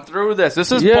run through this.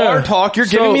 This is Yeah. bar talk. You're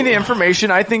So- giving me the information.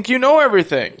 I think you know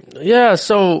everything. Yeah,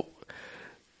 so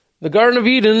the Garden of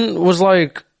Eden was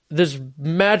like this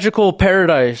magical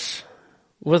paradise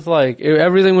with like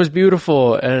everything was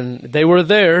beautiful, and they were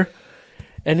there.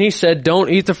 And he said, "Don't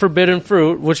eat the forbidden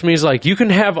fruit," which means like you can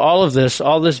have all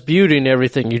this beauty and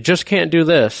everything. You just can't do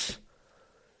this.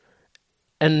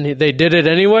 And they did it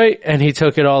anyway, and he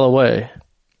took it all away.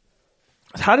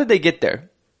 How did they get there?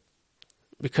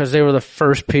 Because they were the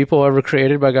first people ever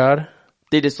created by God.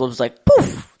 They just was like,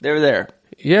 poof, they were there.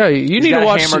 Yeah, you need to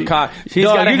watch. Hammer cock. You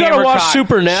gotta watch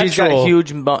Supernatural.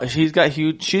 She's got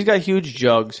huge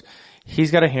jugs.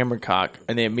 He's got a hammer cock,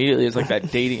 and they immediately it's like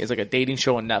that dating. It's like a dating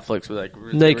show on Netflix with like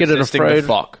Naked and Afraid. The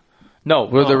fuck. No,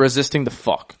 where they're resisting the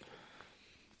fuck.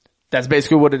 That's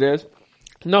basically what it is.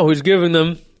 No, he's giving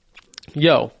them,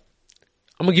 yo,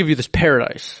 I'm gonna give you this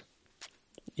paradise.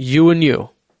 You and you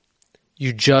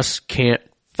just can't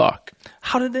fuck.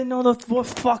 How did they know what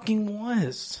fucking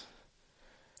was?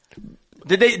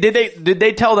 Did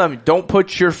they tell them don't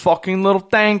put your fucking little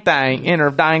thing in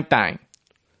her thing?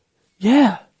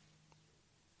 Yeah.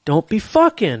 Don't be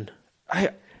fucking.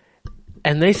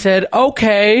 And they said,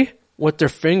 okay, with their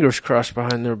fingers crossed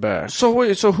behind their back. So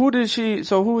wait, so who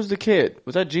was the kid?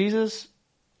 Was that Jesus?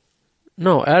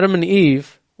 No, Adam and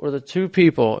Eve were the two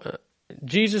people.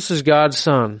 Jesus is God's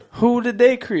son. Who did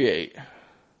they create?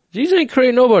 Jesus ain't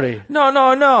create nobody.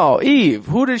 No. Eve.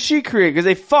 Who did she create? Because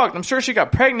they fucked. I'm sure she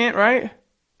got pregnant, right?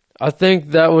 I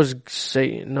think that was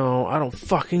Satan. No, I don't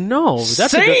fucking know.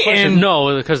 That's Satan? A good question.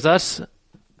 No, because that's...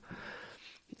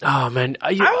 Oh, man.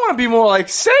 I want to be more like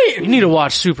Satan. You need to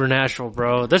watch Supernatural,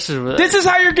 bro. This is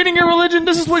how you're getting your religion?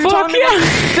 This is what you're talking about?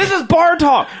 This is bar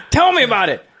talk. Tell me about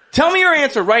it. Tell me your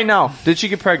answer right now. Did she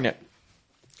get pregnant?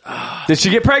 Did she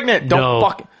get pregnant? Don't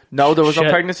fuck. No, there was no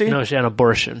pregnancy? No, she had an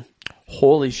abortion.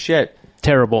 Holy shit.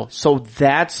 Terrible. So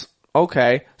that's...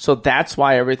 Okay. So that's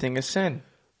why everything is sin.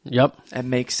 Yep. It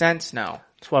makes sense now.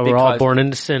 That's why we're all born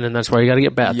into sin, and that's why you got to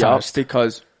get baptized. Yep,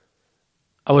 because...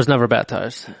 I was never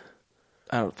baptized.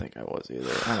 I don't think I was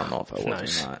either. I don't know if I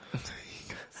was or not.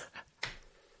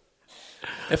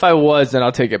 If I was, then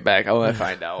I'll take it back. I want to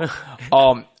find out.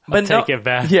 But take it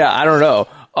back. Yeah, I don't know.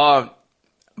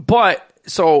 But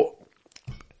so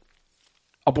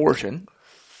abortion.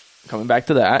 Coming back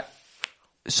to that.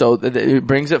 So it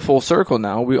brings it full circle.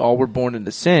 Now we all were born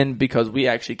into sin because we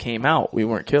actually came out. We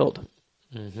weren't killed.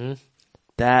 Mm-hmm.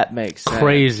 That makes sense.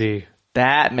 Crazy.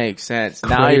 That makes sense.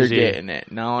 Crazy. Now you're getting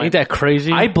it. Now ain't that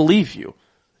crazy? I believe you.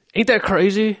 Ain't that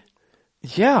crazy?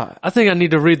 Yeah. I think I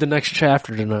need to read the next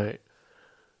chapter tonight.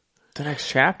 The next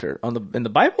chapter in the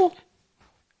Bible?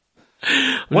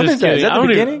 When is that? Is that the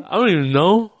beginning? I don't even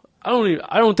know. I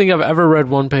don't think I've ever read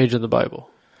one page of the Bible.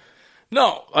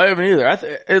 No, I haven't either.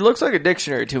 It looks like a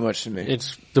dictionary too much to me.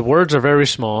 The words are very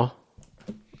small.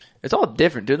 It's all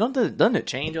different, dude. Doesn't it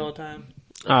change all the time?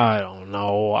 I don't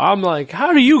know. I'm like,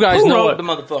 how do you guys know wrote the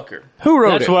motherfucker? Who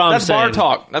wrote it? That's what I'm saying. Bar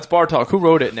talk. That's bar talk. Who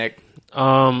wrote it, Nick?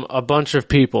 A bunch of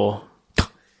people.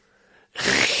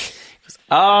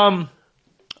 A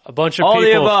bunch of all people.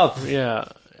 The above. Yeah.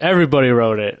 Everybody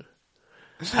wrote it.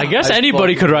 I guess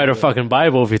anybody could write a fucking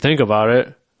Bible if you think about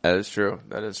it. That is true.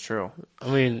 I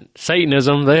mean,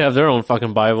 Satanism, they have their own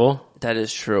fucking Bible. That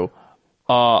is true.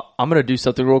 I'm gonna do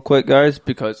something real quick, guys,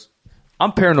 because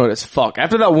I'm paranoid as fuck.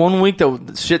 After that 1 week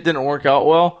that shit didn't work out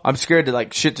well, I'm scared to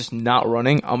like shit just not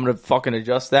running. I'm gonna fucking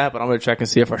adjust that, but I'm gonna check and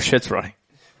see if our shit's running.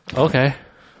 Okay.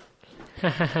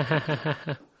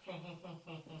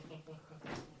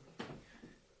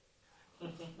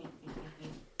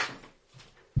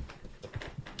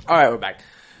 All right, we're back.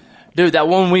 Dude, that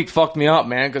 1 week fucked me up,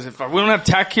 man, because if we don't have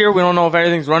tech here, we don't know if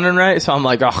anything's running right, so I'm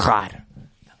like, oh, God.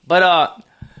 But,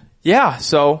 yeah,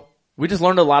 so we just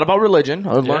learned a lot about religion.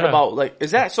 I learned about, like,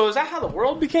 is that how the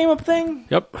world became a thing?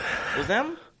 Yep. Was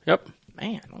them? Yep.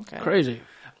 Man, okay. Crazy.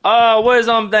 What is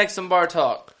on next in Bar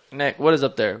Talk? Nick, what is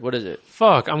up there? What is it?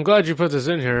 Fuck, I'm glad you put this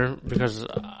in here, because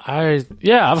I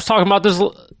was talking about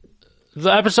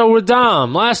the episode with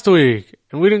Dom last week.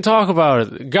 And we didn't talk about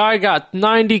it. The guy got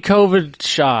 90 COVID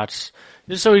shots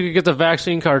just so he could get the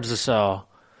vaccine cards to sell.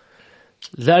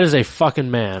 That is a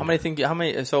fucking man.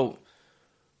 So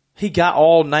he got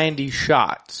all 90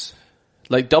 shots.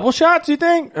 Like double shots, you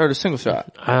think? Or the single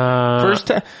shot?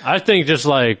 I think just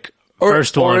like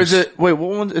first one. Or is it, wait,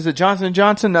 what one? Is it Johnson &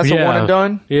 Johnson? That's a one and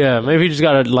done? Yeah, maybe he just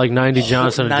got 90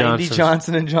 Johnson & Johnsons. 90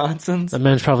 Johnson & Johnsons? That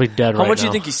man's probably dead right now. How much do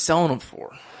you think he's selling them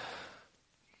for?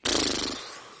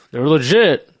 They're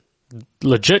legit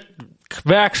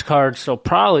vax cards, so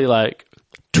probably like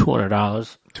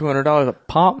 $200. $200 a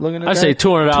pop? Looking at I say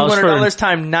 $200. $200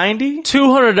 times 90?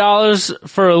 $200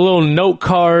 for a little note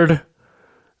card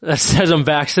that says I'm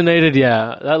vaccinated.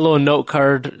 Yeah, that little note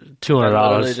card,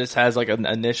 $200. It just has like an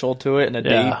initial to it and a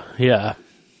date. Yeah.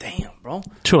 Damn. bro.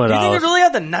 $200. Do you think they really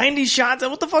have the 90 shots?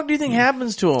 What the fuck do you think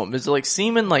happens to him? Is it like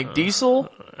semen like diesel?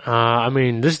 I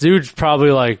mean, this dude's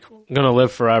probably like gonna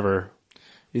live forever.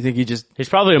 You think He's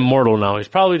probably immortal now. He's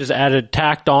probably just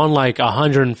tacked on like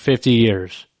 150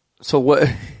 years. So what?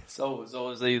 So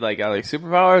is he like got like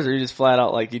superpowers, or you just flat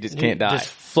out like he just can't die? Just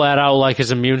flat out like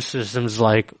his immune system's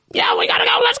like, yeah, we gotta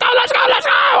go, let's go.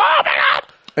 Oh my god!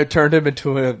 It turned him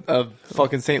into a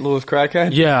fucking St. Louis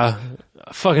crackhead? Yeah,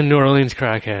 fucking New Orleans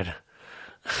crackhead.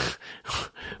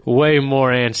 Way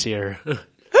more antsier.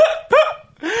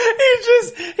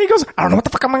 He goes, I don't know what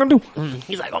the fuck I'm gonna do.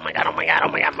 He's like, oh my god.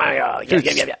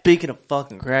 Yeah. Speaking of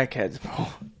fucking crackheads, bro.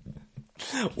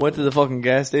 Went to the fucking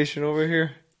gas station over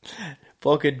here.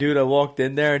 Fucking dude, I walked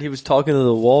in there and he was talking to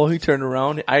the wall. He turned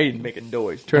around. I didn't make a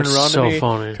noise. Turned That's around so to me.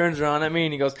 funny. Turns around at me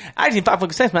and he goes, I just need 5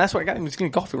 fucking cents, man. That's what I got. I'm just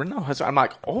getting coffee right now. So I'm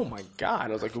like, oh my god.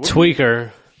 I was like, what?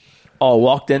 Tweaker. Oh,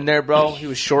 walked in there, bro. He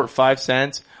was short 5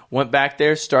 cents. Went back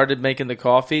there, started making the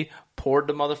coffee, poured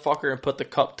the motherfucker and put the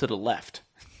cup to the left.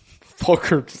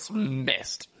 Fucker just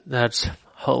missed. That's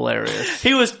hilarious.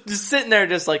 He was just sitting there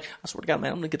just like, I swear to God,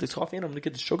 man, I'm going to get this coffee and I'm going to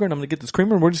get this sugar and I'm going to get this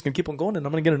creamer and we're just going to keep on going and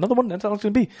I'm going to get another one. That's how it's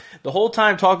going to be. The whole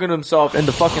time talking to himself in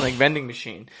the fucking like vending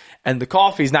machine and the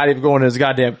coffee's not even going in his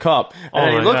goddamn cup. And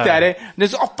then he looked at it and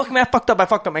he's, oh fuck man, I fucked up,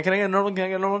 man. Can I get another one? Can I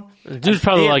get another one? Dude's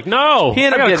probably like, no, I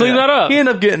gotta clean that up. He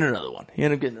ended up getting another one.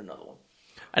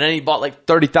 And then he bought like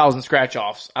 30,000 scratch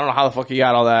offs. I don't know how the fuck he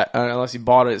got all that, unless he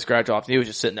bought it at scratch offs. He was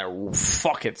just sitting there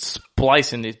fucking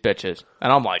splicing these bitches.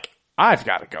 And I'm like, I've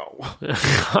got to go.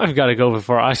 I've got to go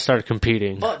before I start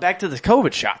competing. But back to the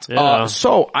COVID shots. Yeah.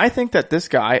 So I think that this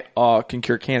guy can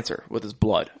cure cancer with his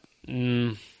blood.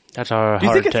 That's a hard Do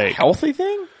you think it's take. a healthy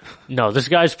thing? No, this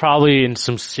guy's probably in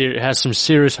has some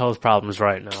serious health problems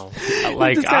right now.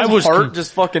 Like This guy's I was, heart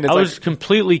just fucking. I was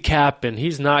completely capping.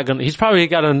 He's not gonna. He's probably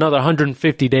got another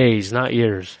 150 days, not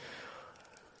years.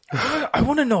 I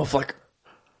want to know if like,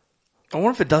 I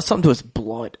wonder if it does something to his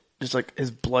blood. Just like his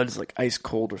blood is like ice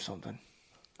cold or something.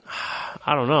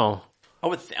 I don't know. I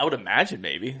would imagine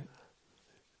maybe.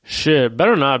 Shit,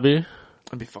 better not be.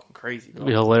 That'd be fucking crazy. Bro. It'd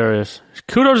be hilarious.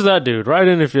 Kudos to that dude. Right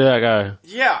in if you're that guy.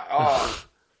 Yeah.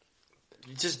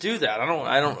 Just do that.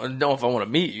 I don't know if I want to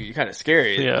meet you. You're kind of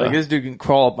scary. Yeah. Like this dude can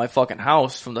crawl up my fucking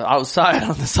house from the outside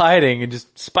on the siding and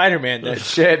just Spider-Man that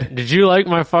shit. Did you like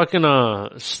my fucking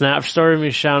snap story of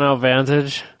me shouting out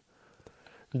Vantage?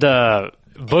 The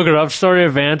boogered up story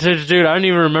of Vantage, dude. I didn't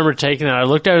even remember taking that. I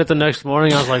looked at it the next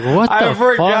morning. I was like, what the fuck? I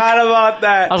forgot about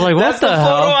that. I was like, what That's the the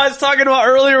hell? photo I was talking about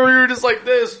earlier where you were just like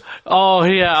this. Oh,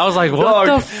 yeah. I was like, what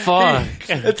Dog, the fuck?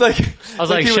 It's like, I was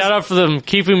like, shout out for them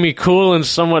keeping me cool and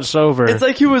somewhat sober. It's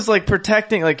like he was like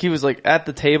protecting, like he was like at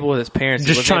the table with his parents.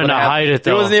 Just trying to hide it,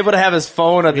 though. He wasn't able to have his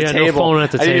phone at the Yeah, no table. phone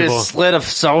at the and he table. just slid a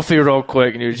selfie real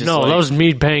quick and he was just no, like, that was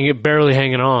me barely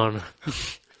hanging on.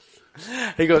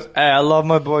 he goes, hey, I love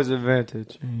my boys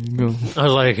Advantage. I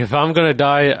was like, if I'm gonna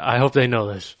die, I hope they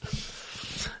know this.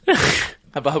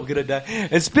 I'm gonna die.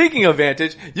 And speaking of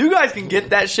Vantage, you guys can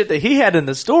get that shit that he had in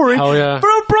the story. Hell yeah. For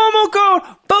a promo code,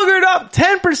 boogered up,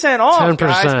 10% off,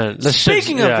 10%. guys.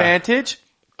 Speaking of Vantage,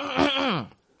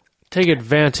 Take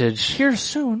advantage here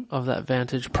soon of that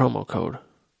Vantage promo code.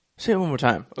 say it one more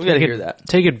time. We gotta hear that.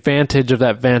 Take advantage of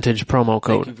that Vantage promo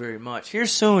Thank you code. very much. Here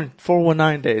soon,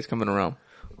 419 day is coming around.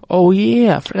 Oh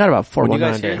yeah, I forgot about When you 419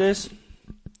 guys hear day. this,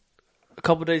 a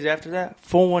couple days after that,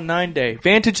 419 day.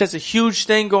 Vantage has a huge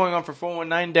thing going on for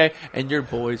 419 day, and your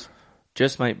boys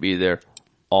just might be there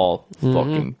all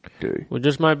fucking day. We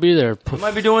just might be there. We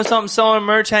might be doing something, selling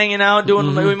merch, hanging out,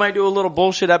 doing. We might do a little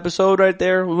bullshit episode right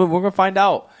there. We're gonna find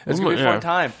out. It's gonna be a Yeah. fun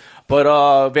time.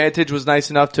 But Vantage was nice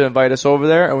enough to invite us over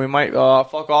there, and we might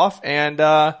fuck off and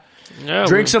Yeah,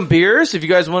 drink some beers. If you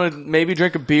guys want to maybe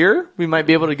drink a beer, we might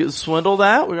be able to swindle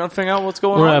that. We're gonna figure out what's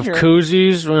going We're on gonna here. have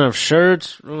koozies. We're gonna have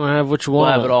shirts. We're gonna have what you We'll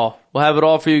want. have it all. We'll have it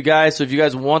all for you guys. So if you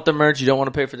guys want the merch, you don't want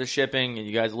to pay for the shipping, and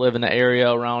you guys live in the area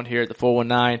around here at the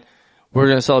 419, we're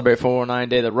going to celebrate 419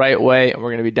 Day the right way, and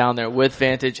we're going to be down there with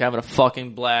Vantage having a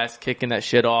fucking blast, kicking that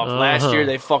shit off. Last year,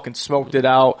 they fucking smoked it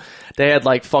out. They had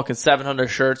like fucking 700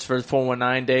 shirts for the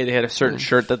 419 Day. They had a certain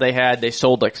shirt that they had. They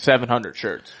sold like 700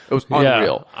 shirts. It was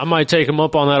unreal. I might take them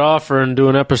up on that offer and do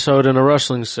an episode in a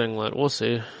wrestling singlet. We'll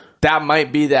see. That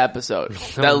might be the episode.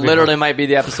 That would be literally fun. might be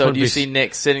the episode. That'd You be see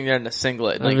Nick sitting there in the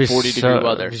singlet in That'd like be 40-degree That'd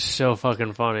weather. be so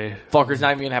fucking funny. Fucker's not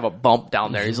even going to have a bump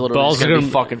down there. He's literally Balls just going to are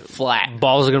be gonna- fucking flat.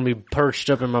 Balls are gonna be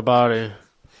perched up in my body.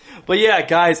 But yeah,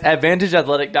 guys,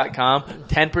 AdvantageAthletic.com,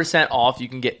 10% off. You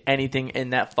can get anything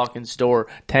in that fucking store,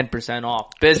 10%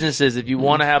 off. Businesses, if you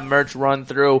want to have merch run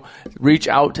through, reach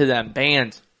out to them.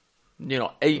 Bands, you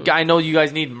know, I know you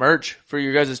guys need merch for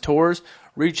your guys' tours.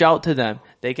 Reach out to them.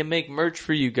 They can make merch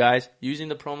for you guys using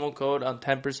the promo code on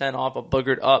 10% off of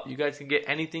Boogered Up. You guys can get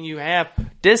anything you have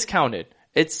discounted.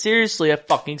 It's seriously a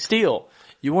fucking steal.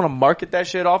 You want to market that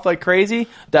shit off like crazy?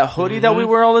 That hoodie that we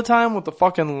wear all the time with the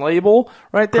fucking label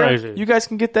right there? Crazy. You guys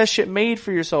can get that shit made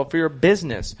for yourself, for your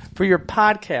business, for your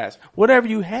podcast, whatever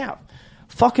you have.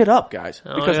 Fuck it up, guys.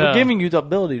 Because we're giving you the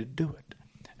ability to do it.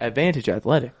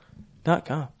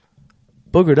 AdvantageAthletic.com.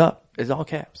 Boogered Up is all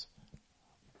caps.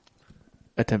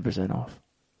 At 10% off.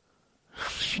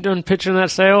 You done pitching that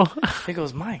sale? He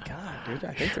goes, my God, dude,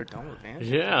 I think they're done with Advantage.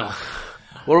 Yeah.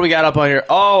 What do we got up on here?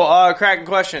 Oh, cracking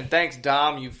question. Thanks,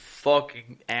 Dom, you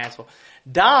fucking asshole.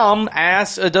 Dom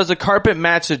asks, does a carpet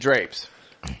match the drapes?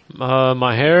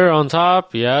 My hair on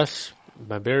top, yes.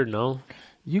 My beard, no.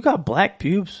 You got black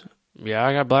pubes. Yeah,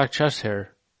 I got black chest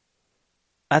hair.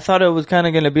 I thought it was kind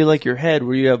of going to be like your head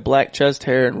where you have black chest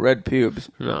hair and red pubes.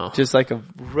 No. Just like a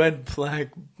red, black,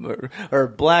 or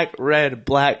black, red,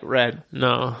 black, red.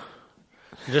 No.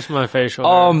 Just my facial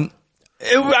hair.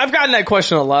 I've gotten that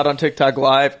question a lot on TikTok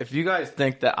Live. If you guys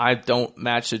think that I don't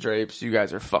match the drapes, you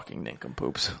guys are fucking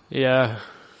nincompoops. Yeah.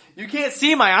 You can't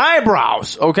see my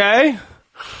eyebrows, okay?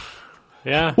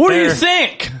 Yeah. What fair. do you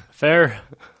think? Fair.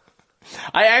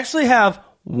 I actually have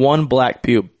one black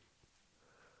pube.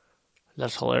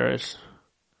 That's hilarious.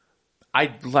 I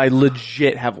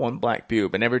legit have one black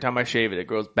pube, and every time I shave it, it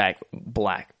grows back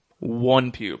black.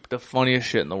 One pube. The funniest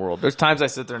shit in the world. There's times I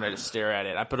sit there and I just stare at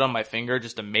it. I put it on my finger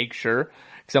just to make sure,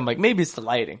 because I'm like, maybe it's the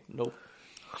lighting. Nope.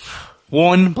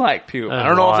 One black pube. I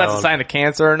don't know if that's a sign of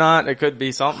cancer or not. It could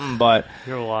be something, but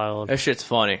You're wild. that shit's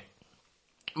funny.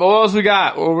 But what else we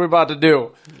got? What are we about to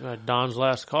do? Don's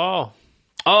last call.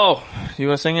 Oh, you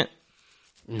want to sing it?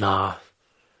 Nah.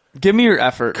 Give me your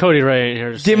effort. Cody Ray ain't here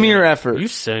to Give sing me it. your effort. You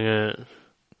sing it.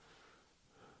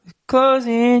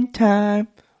 Closing time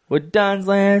with Don's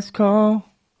last call.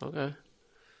 Okay.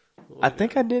 I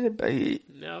think I did it, but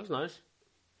Yeah, it was nice.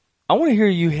 I want to hear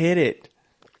you hit it.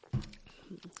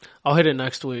 I'll hit it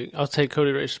next week. I'll take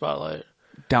Cody Ray's spotlight.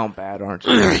 Down bad, aren't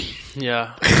you?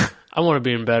 Yeah. I want to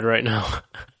be in bed right now.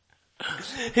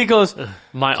 He goes,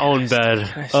 My own bed.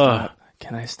 Can I stop?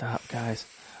 Can I stop, guys?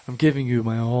 I'm giving you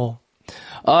my all.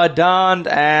 Don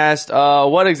asked,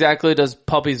 what exactly does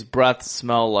puppy's breath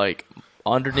smell like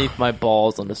underneath my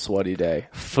balls on a sweaty day?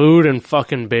 Food and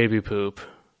fucking baby poop.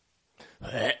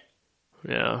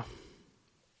 Yeah.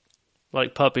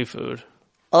 Like puppy food.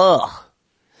 Ugh.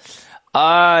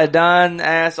 Don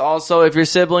asked also, if your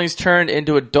siblings turned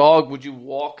into a dog, would you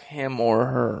walk him or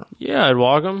her? Yeah, I'd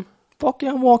walk him. Fuck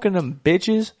yeah, I'm walking them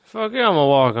bitches. Fuck yeah, I'm gonna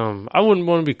walk him. I wouldn't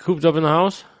want to be cooped up in the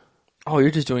house. Oh, you're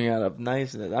just doing it out of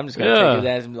niceness. I'm just gonna Yeah. take his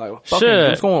ass and be like, fucking, Shit.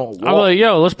 just going to I'm walk, like,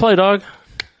 yo, let's play, dog.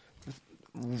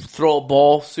 throw a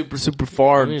ball super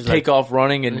far and He's take off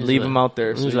running and he's leave like- him out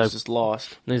there so he's he's like- just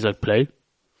lost. And he's like, play?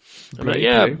 I'm like, Play,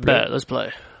 yeah, play, bet, let's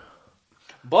play.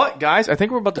 But, guys, I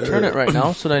think we're about to turn it right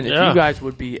now. So then if Yeah. you guys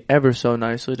would be ever so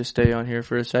nicely to stay on here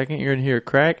for a second, you're going to hear a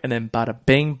crack, and then bada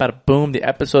bing, bada boom, the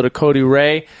episode of Cody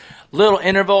Ray. Little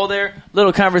interval there,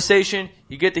 little conversation.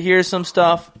 You get to hear some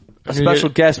stuff. A special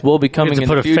guest will be coming You in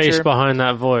get to the put a future. face behind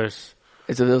that voice.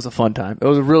 It was a fun time. It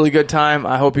was a really good time.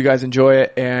 I hope you guys enjoy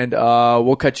it, and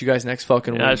we'll catch you guys next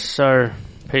fucking week. Yes, sir.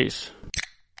 Peace.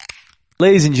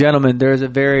 Ladies and gentlemen, there is a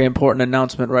very important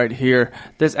announcement right here.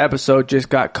 This episode just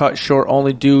got cut short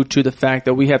only due to the fact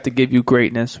that we have to give you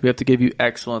greatness. We have to give you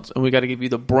excellence. And we got to give you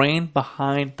the brain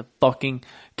behind the fucking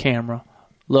camera.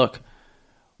 Look,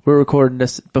 we're recording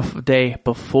this day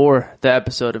before the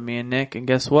episode of me and Nick. And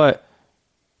guess what?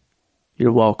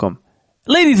 You're welcome.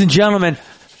 Ladies and gentlemen,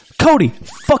 Cody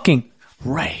fucking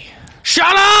Ray.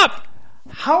 Shut up!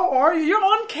 How are you? You're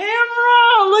on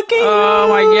camera. Look at you. Oh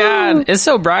my god, it's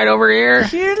so bright over here.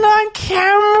 You're on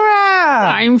camera.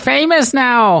 I'm famous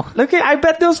now. Look at, I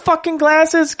bet those fucking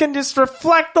glasses can just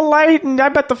reflect the light, and I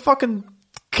bet the fucking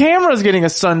camera's getting a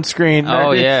sunscreen.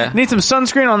 Oh, yeah. Need some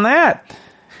sunscreen on that.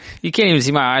 You can't even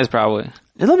see my eyes probably.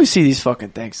 Let me see these fucking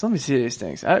things. Let me see these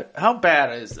things. How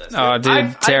bad is this? Oh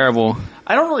dude, terrible.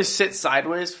 I don't really sit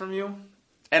sideways from you,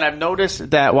 and I've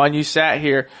noticed that when you sat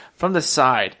here from the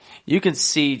side, you can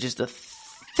see just a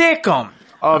thickum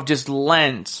of just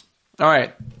lens. All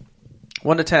right.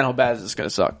 1 to 10, how bad is this going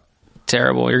to suck?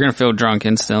 Terrible. You're gonna feel drunk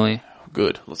instantly.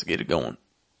 Good. Let's get it going.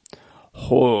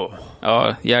 Oh.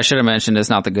 Oh yeah, I should have mentioned it's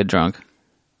not the good drunk.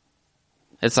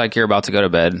 It's like you're about to go to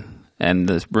bed and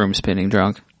the room's spinning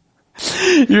drunk.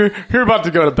 You're about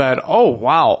to go to bed. Oh,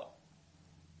 wow.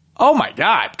 Oh, my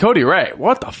God. Cody Ray,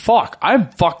 what the fuck? I'm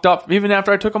fucked up even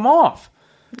after I took them off.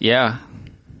 Yeah.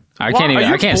 I Wow, can't even. are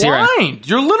you I can't see right. blind?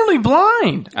 You're literally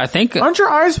blind. I think. Aren't your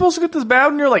eyes supposed to get this bad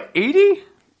when you're like 80?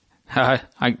 That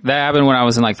happened when I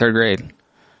was in like 3rd grade.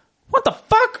 What the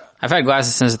fuck? I've had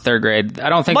glasses since the 3rd grade. I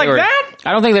don't think Like they were. that?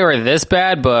 I don't think they were this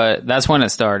bad, but that's when it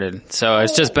started. So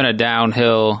it's just been a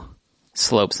downhill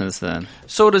slope since then.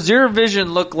 So does your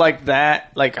vision look like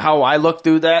that? Like how I look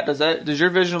through that? Does your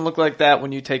vision look like that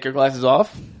when you take your glasses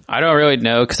off? I don't really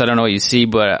know because I don't know what you see,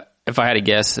 but if I had to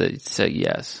guess, I'd say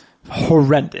yes.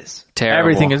 Horrendous. Terrible.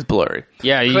 Everything is blurry.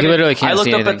 Yeah, you literally can't I looked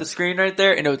see up anything. at the screen right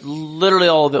there, and it was literally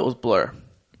all of it was blur.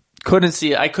 Couldn't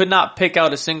see it. I could not pick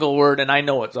out a single word, and I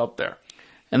know what's up there.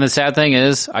 And the sad thing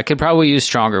is, I could probably use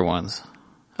stronger ones.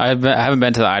 I haven't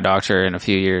been to the eye doctor in a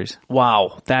few years.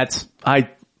 Wow, let's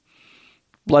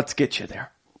get you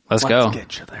there. Let's go. Let's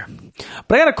get you there.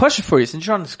 But I got a question for you. Since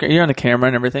you're on the screen, you're on the camera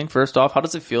and everything. First off, how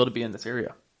does it feel to be in this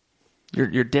area?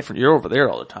 You're different. You're over there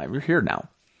all the time. You're here now.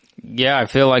 Yeah, I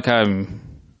feel like I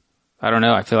don't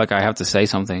know. I feel like I have to say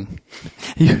something.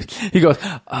 He goes,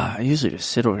 I usually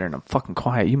just sit over here and I'm fucking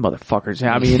quiet. You motherfuckers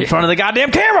have me in front of the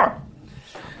goddamn camera.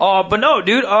 But no,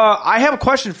 dude, I have a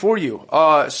question for you.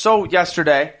 So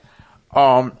yesterday,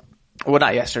 well,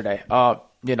 not yesterday,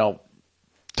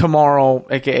 tomorrow,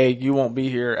 aka you won't be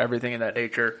here, everything in that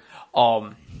nature.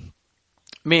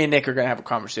 Me and Nick are going to have a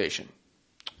conversation.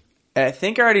 And I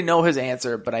think I already know his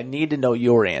answer, but I need to know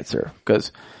your answer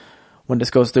because when this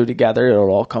goes through together, it'll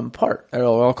all come apart.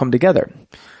 It'll all come together.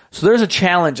 So there's a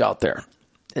challenge out there.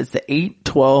 It's the 8,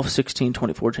 12, 16,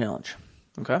 24 challenge.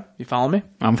 Okay? You follow me?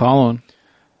 I'm following.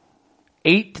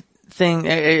 8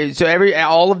 thing. So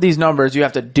all of these numbers, you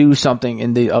have to do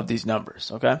something of these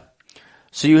numbers. Okay?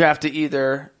 So you have to you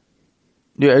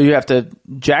have to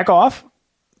jack off,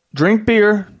 drink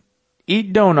beer,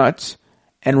 eat donuts,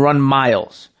 and run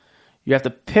miles. You have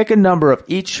to pick a number of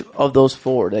each of those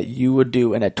 4 that you would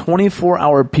do in a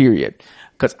 24-hour period.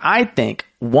 Because I think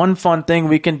one fun thing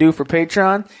we can do for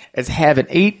Patreon is have an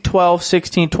 8, 12,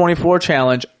 16, 24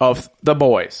 challenge of the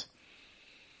boys.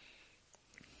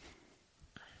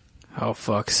 Oh,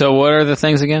 fuck. So what are the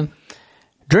things again?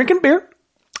 Drinking beer,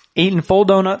 eating full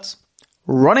donuts,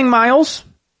 running miles,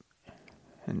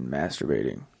 and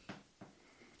masturbating.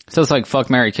 So it's like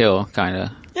fuck, marry, kill, kind of.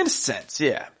 In a sense,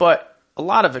 yeah. But a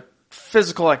lot of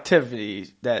physical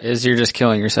activity that You're just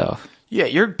killing yourself. yeah,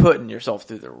 you're putting yourself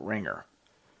through the ringer.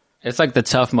 It's like the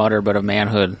Tough Mudder, but of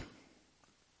manhood.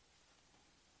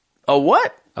 A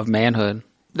what? Of manhood.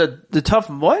 The tough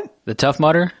what? The Tough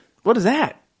Mudder? What is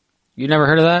that? You never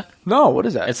heard of that? No, what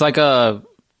is that? It's like a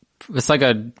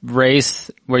race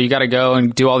where you got to go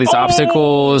and do all these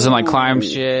obstacles and like climb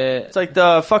shit. It's like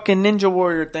the fucking Ninja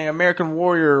Warrior thing, American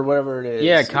Warrior or whatever it is.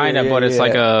 Yeah, kind of, but it's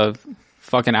like a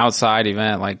fucking outside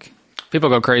event. Like people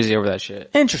go crazy over that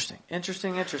shit. Interesting.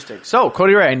 So,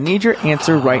 Cody Ray, I need your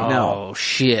answer right now. Oh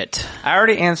shit! I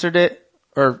already answered it,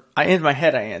 or in my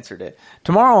head I answered it.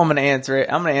 Tomorrow I'm going to answer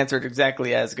it. I'm going to answer it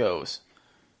exactly as goes.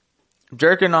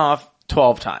 Jerking off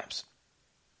 12 times.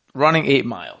 Running 8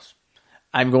 miles.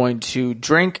 I'm going to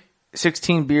drink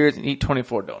 16 beers and eat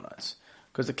 24 donuts.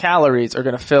 Because the calories are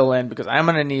going to fill in because I'm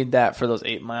going to need that for those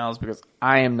 8 miles because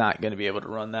I am not going to be able to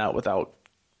run that without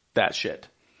that shit.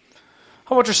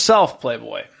 How about yourself,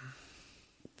 Playboy?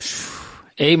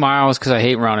 8 miles because I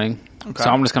hate running. Okay. So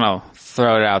I'm just gonna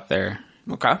throw it out there.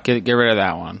 Okay. Get rid of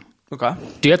that one. Okay.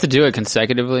 Do you have to do it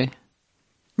consecutively?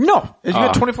 No. You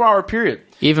got a 24-hour period.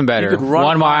 Even better. You could run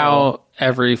 1 a mile mile.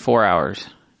 every 4 hours.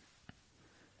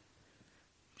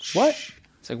 What?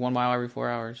 It's like 1 mile every 4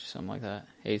 hours, something like that.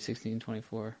 8, 16,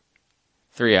 24.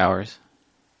 3 hours.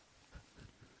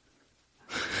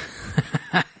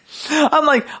 I'm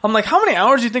like, how many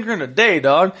hours do you think are in a day,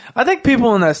 dog? I think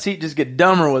people in that seat just get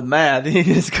dumber with math. He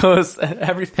just goes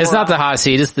every 4 It's not the hours. hot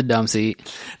seat, it's the dumb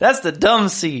seat. That's the dumb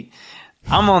seat.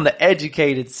 I'm on the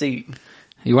educated seat.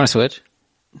 You want to switch?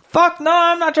 Fuck no,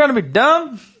 I'm not trying to be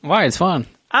dumb. Why? It's fun.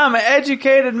 I'm an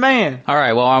educated man. All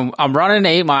right, well, I'm running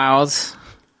 8 miles.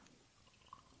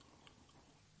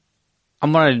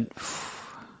 I'm gonna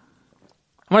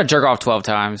jerk off 12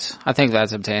 times. I think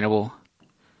that's obtainable.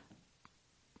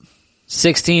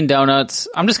 16 donuts.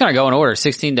 I'm just gonna go in order.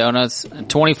 16 donuts and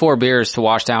 24 beers to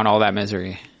wash down all that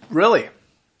misery. Really?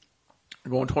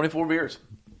 You're going 24 beers.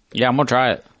 Yeah, I'm gonna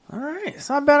try it. All right. It's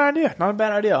not a bad idea. Not a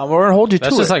bad idea. We're going to hold you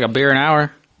That's to just it. like a beer an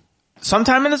hour.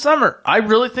 Sometime in the summer. I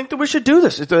really think that we should do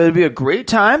this. It'd be a great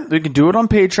time. We can do it on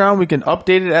Patreon. We can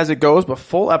update it as it goes, but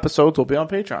full episodes will be on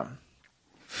Patreon.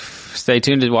 Stay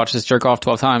tuned to watch this jerk off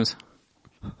 12 times.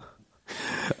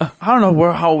 I don't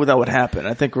know how that would happen.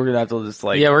 I think we're going to have to just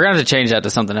like... Yeah, we're gonna have to change that to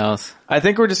something else. I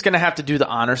think we're just going to have to do the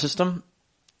honor system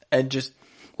and just...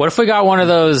 What if we got one of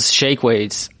those shake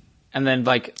weights and then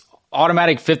like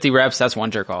automatic 50 reps, that's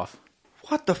one jerk off.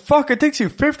 What the fuck? It takes you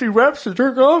 50 reps to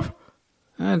jerk off?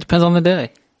 It depends on the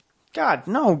day. God,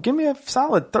 no. Give me a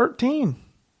solid 13.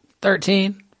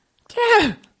 13?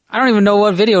 Yeah. I don't even know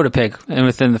what video to pick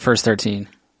within the first 13.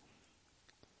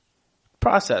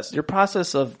 Process. Your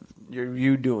process of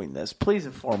you doing this. Please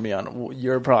inform me on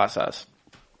your process.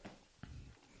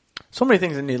 So many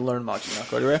things I need to learn about you now,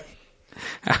 Cody Ray.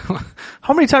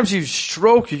 How many times you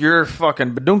stroke your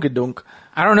fucking badunkadunk?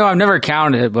 I don't know. I've never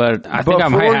counted, but I think I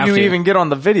might have to. Before you even get on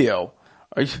the video.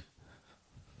 Are you...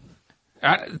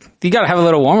 You got to have a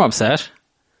little warm-up, Sesh. A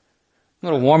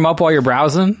little warm-up while you're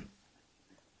browsing.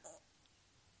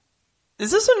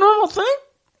 Is this a normal thing?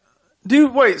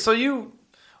 Dude, wait, so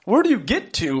where do you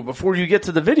get to before you get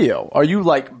to the video? Are you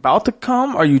like about to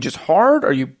come? Are you just hard?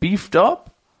 Are you beefed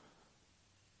up?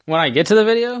 When I get to the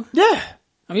video? Yeah.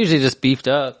 I'm usually just beefed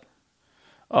up.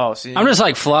 Oh, see. I'm just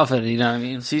like fluffing, you know what I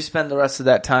mean? So you spend the rest of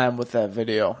that time with that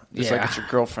video. Just Yeah. like it's your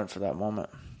girlfriend for that moment.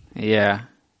 Yeah.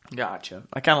 Gotcha.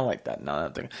 I kind of like that now that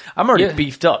I'm thinking. I'm already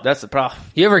beefed up. That's the problem.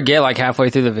 You ever get like halfway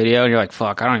through the video and you're like,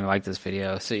 fuck, I don't even like this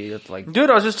video. So you have to like... Dude,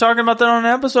 I was just talking about that on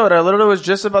an episode. I literally was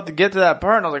just about to get to that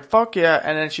part and I was like, fuck yeah.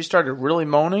 And then she started really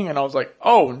moaning and I was like,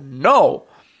 oh no.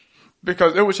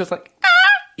 Because it was just like,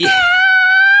 Yeah.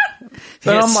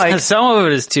 Then I'm like, some of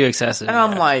it is too excessive. and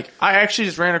I'm like, I actually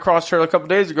just ran across her a couple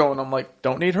days ago and I'm like,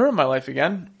 don't need her in my life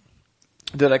again.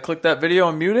 Did I click that video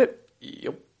and mute it?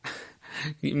 Yep.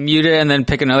 You mute it and then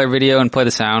pick another video and play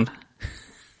the sound.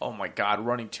 Oh my God,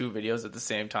 running 2 videos at the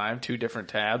same time, 2 different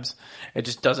tabs. It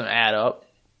just doesn't add up.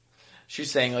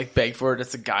 She's saying like beg for it.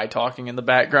 It's a guy talking in the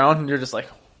background and you're just like,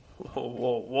 whoa,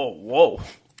 whoa, whoa, whoa.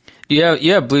 You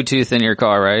have Bluetooth in your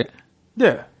car, right?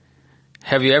 Yeah.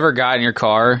 Have you ever got in your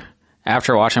car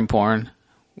after watching porn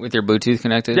with your Bluetooth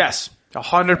connected? Yes.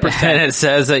 100%. And it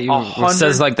says that it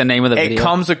says like the name of the video. It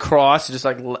comes across just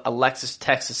like Alexis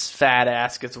Texas fat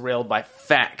ass gets railed by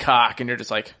fat cock and you're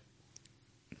just like,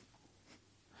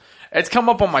 it's come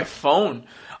up on my phone.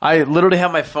 I literally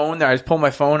have my phone there. I just pull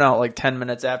my phone out like 10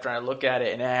 minutes after and I look at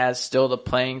it and it has still the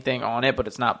playing thing on it, but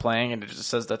it's not playing and it just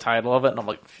says the title of it and I'm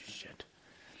like, shit.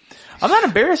 I'm not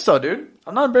embarrassed though, dude.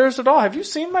 I'm not embarrassed at all. Have you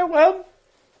seen my web?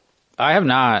 I have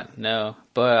not, no,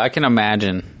 but I can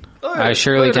imagine. Look at I it.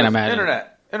 surely Look at can this. imagine.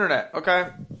 Internet, okay?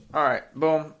 Alright,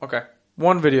 boom, okay.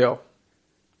 1 video,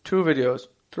 2 videos,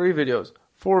 3 videos,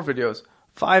 4 videos,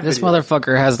 5 This videos.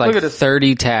 motherfucker has like Look at this.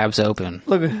 30 tabs open.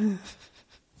 Look at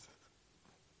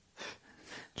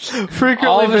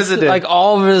frequently visited. Like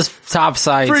all of his top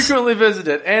sites. Frequently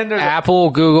visited. And there's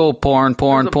Apple, Google, porn,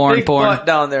 a big butt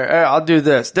down there. Hey, I'll do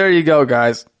this. There you go,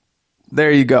 guys. There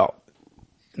you go.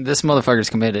 This motherfucker's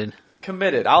committed.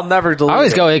 Committed. I'll never delete I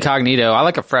always it. go incognito. I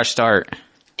like a fresh start.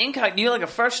 Incognito, like a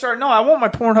fresh start? No, I want my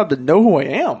Pornhub to know who I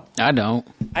am. I don't.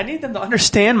 I need them to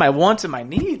understand my wants and my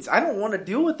needs. I don't want to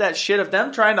deal with that shit of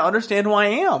them trying to understand who I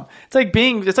am. It's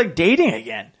like dating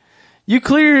again. You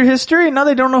clear your history and now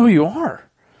they don't know who you are.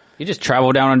 You just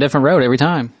travel down a different road every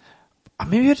time.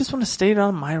 Maybe I just want to stay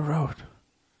on my road.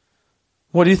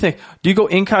 What do you think? Do you go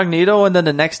incognito and then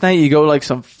the next night you go like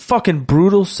some fucking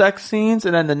brutal sex scenes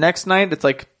and then the next night it's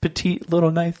like petite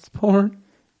little nice porn?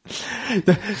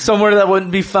 Somewhere that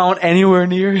wouldn't be found anywhere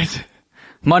near it.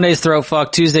 Monday's throat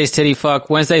fuck, Tuesday's titty fuck,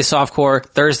 Wednesday's softcore,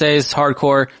 Thursday's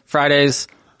hardcore, Fridays,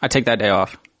 I take that day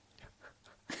off.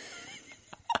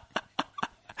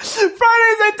 Fridays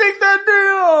I take that day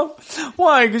off.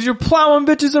 Why? Because you're plowing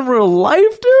bitches in real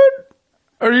life, dude?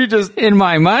 Or are you just... In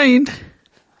my mind,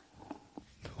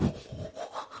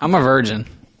 I'm a virgin.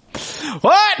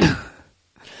 What?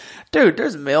 Dude,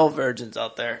 there's male virgins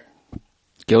out there.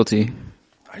 Guilty.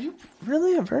 Are you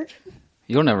really a virgin?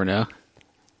 You'll never know.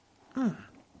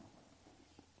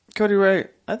 Cody Ray,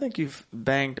 I think you've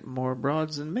banged more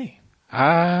broads than me.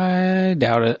 I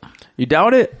doubt it. You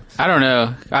doubt it? I don't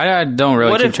know. I don't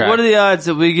really keep track. What are the odds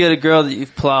that we get a girl that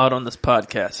you've plowed on this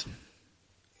podcast?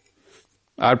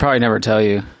 I'd probably never tell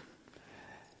you.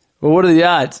 Well, what are the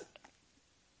odds?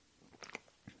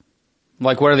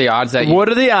 Like, what are the odds that you... What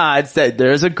are the odds that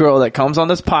there's a girl that comes on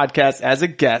this podcast as a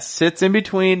guest, sits in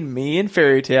between me and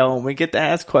Fairy Tale, and we get to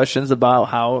ask questions about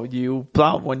how you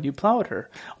plowed when you plowed her?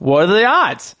 What are the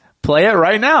odds? Play it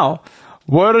right now.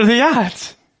 What are the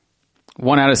odds?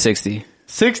 1 out of 60.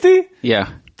 60?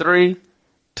 Yeah. 3,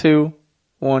 2,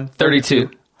 1, 32.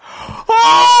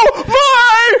 Oh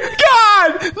my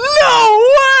God!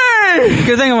 No way!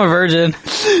 Good thing I'm a virgin.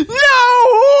 No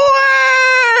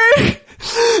way!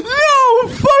 No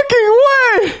fucking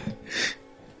way!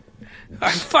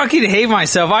 I fucking hate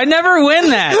myself. I never win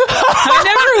that. I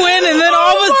never win, and then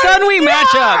all of a sudden we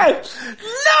match up.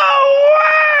 No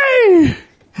way!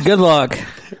 Good luck.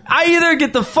 I either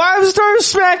get the 5-star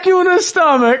smack you in the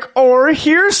stomach, or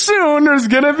here soon there's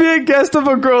gonna be a guest of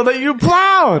a girl that you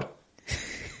plowed.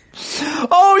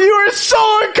 Oh, you are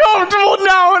so uncomfortable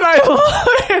now, and I love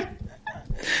it.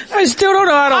 I still don't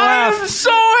know how to I laugh. am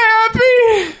so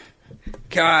happy.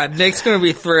 God, Nick's gonna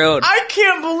be thrilled. I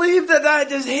can't believe that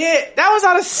just hit. That was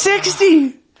out of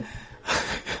 60.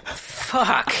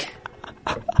 Fuck.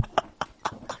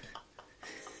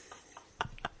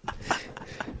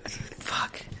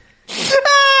 Fuck.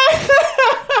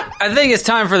 I think it's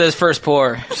time for this first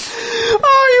pour.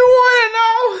 Oh, you want to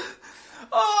know?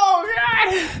 Oh,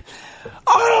 God.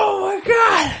 Oh, my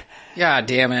God. God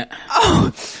damn it.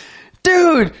 Oh,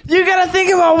 dude, you got to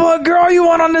think about what girl you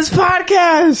want on this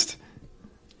podcast.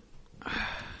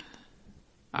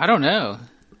 I don't know.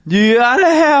 You gotta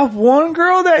have one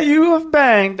girl that you have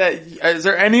banged. Is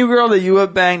there any girl that you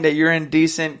have banged that you're in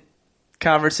decent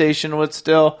conversation with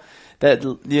still? That,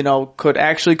 you know, could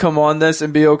actually come on this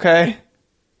and be okay?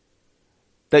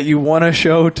 That you want to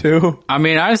show too? I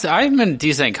mean, I'm in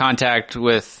decent contact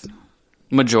with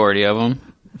majority of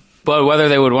them. But whether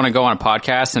they would want to go on a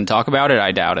podcast and talk about it,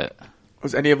 I doubt it.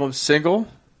 Was any of them single?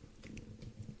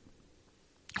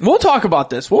 We'll talk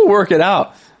about this. We'll work it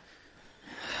out.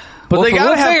 But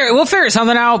we'll figure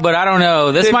something out, but I don't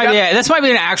know. This might be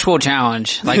an actual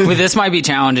challenge. Like, this might be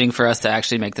challenging for us to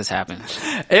actually make this happen.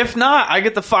 If not, I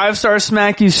get the 5-star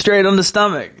smack you straight on the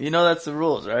stomach. You know that's the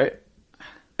rules, right?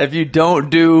 If you don't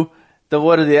do the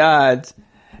what are the odds,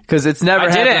 because it's never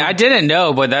happened. I didn't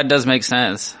know, but that does make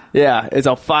sense. Yeah, it's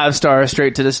a 5-star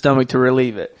straight to the stomach to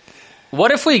relieve it.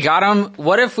 What if we got him?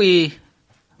 What if we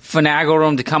finagled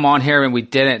him to come on here and we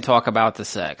didn't talk about the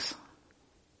sex?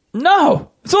 No,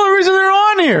 it's the only reason they're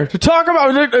on here to talk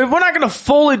about. We're not going to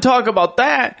fully talk about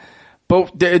that,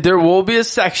 but there will be a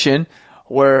section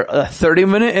where a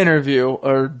 30-minute interview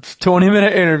or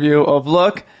 20-minute interview of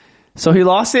look. So he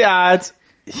lost the odds.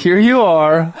 Here you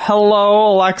are.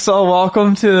 Hello, Alexa.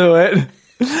 Welcome to it.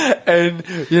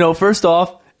 And you know, first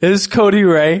off, is Cody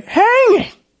Ray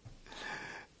hanging?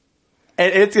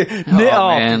 And it's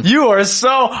man. you are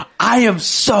so. I am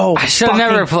so. I should have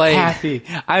never played. Happy.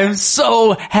 I am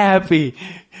so happy.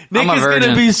 Nick I'm a is virgin.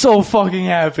 gonna be so fucking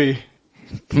happy.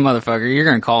 Motherfucker, you're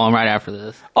gonna call him right after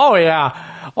this. Oh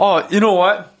yeah. Oh, you know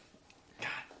what?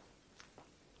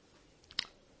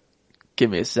 Give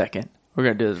me a second. We're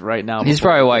gonna do this right now. He's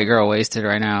probably white girl wasted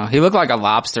right now. He looked like a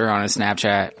lobster on his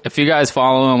Snapchat. If you guys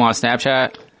follow him on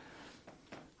Snapchat,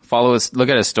 follow his. Look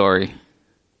at his story.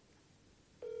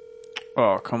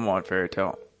 Oh, come on, Fairy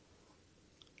Tale.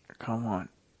 Come on.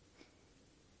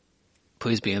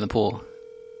 Please be in the pool.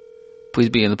 Please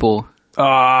be in the pool.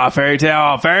 Ah, Fairy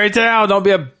Tale. Fairy Tale. Don't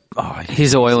be a. Oh,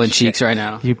 He's oiling cheeks right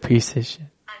now. you piece of shit.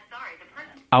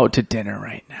 Out to dinner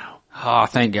right now. Oh,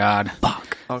 thank God.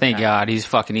 Fuck. Thank God. He's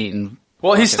fucking eating.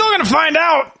 Well, he's still gonna find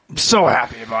out. I'm so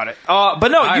happy about it. But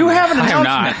no, you have an I am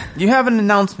announcement. You have an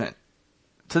announcement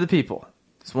to the people.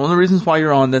 It's one of the reasons why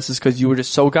you're on this is because you were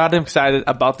just so goddamn excited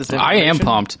about this I information. am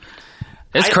pumped.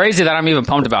 It's crazy that I'm even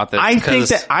pumped about this.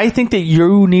 I think that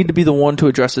you need to be the one to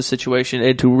address this situation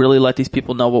and to really let these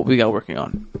people know what we got working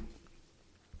on.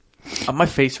 My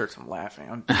face hurts from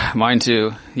laughing. Mine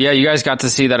too. Yeah, you guys got to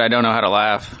see that I don't know how to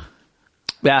laugh.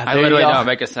 Yeah, I literally don't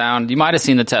make a sound. You might have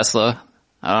seen the Tesla.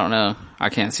 I don't know. I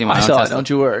can't see my I own saw Tesla. it. Don't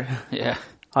you worry. Yeah.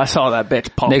 I saw that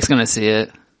bitch pump. Nick's gonna see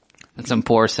it. And some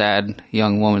poor, sad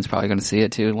young woman's probably gonna see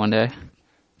it too one day.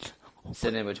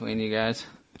 Sitting in between you guys,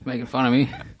 making fun of me.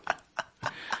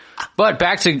 But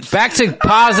back to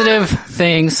positive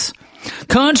things.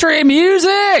 Country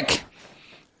music!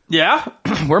 Yeah?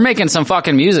 We're making some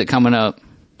fucking music coming up.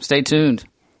 Stay tuned.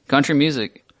 Country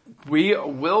music. We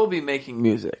will be making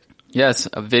music. Yes,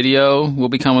 a video will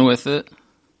be coming with it.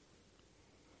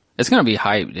 It's gonna be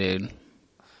hype, dude.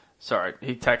 Sorry,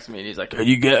 he texted me and he's like, Are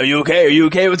you okay? Are you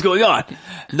okay? What's going on?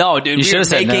 No, dude, You we're should've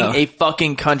said making no. a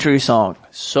fucking country song.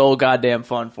 So goddamn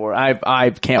fun for it. I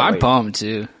can't I'm wait. pumped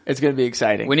too. It's gonna be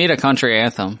exciting. We need a country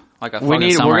anthem. Like a fucking We're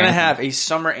summer gonna anthem. have a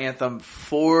summer anthem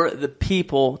for the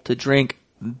people to drink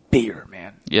beer,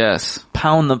 man. Yes.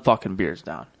 Pound the fucking beers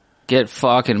down. Get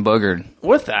fucking boogered.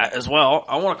 With that as well,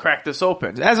 I want to crack this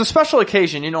open. As a special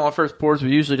occasion, you know, on first pours,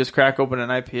 we usually just crack open an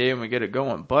IPA and we get it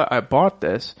going. But I bought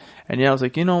this, and I was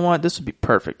like, you know what? This would be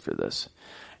perfect for this.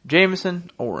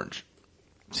 Jameson Orange.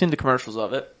 Seen the commercials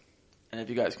of it. And if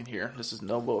you guys can hear, this is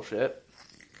no bullshit.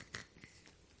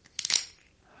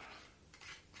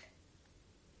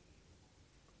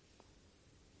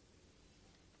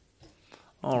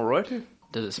 Alrighty.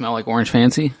 Does it smell like Orange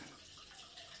Fancy?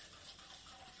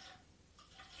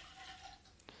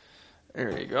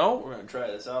 There you go. We're going to try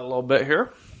this out a little bit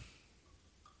here.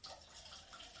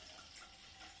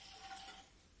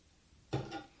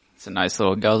 It's a nice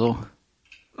little guzzle.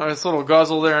 Nice little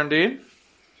guzzle there indeed.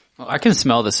 Well, I can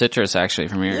smell the citrus actually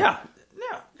from here. Yeah.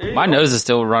 There you My go. nose is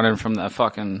still running from the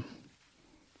fucking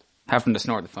having to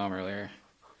snort the foam earlier.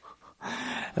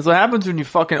 That's what happens when you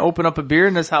fucking open up a beer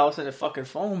in this house and it fucking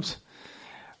foams.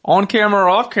 On camera or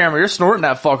off camera, you're snorting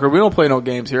that fucker. We don't play no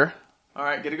games here. All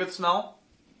right, get a good smell.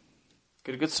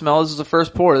 Get a good smell. This is the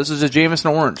first pour. This is a Jameson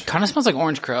Orange. Kind of smells like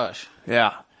Orange Crush.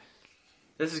 Yeah.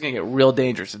 This is going to get real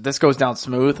dangerous. If this goes down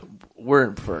smooth, we're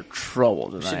in for trouble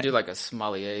We tonight. should do like a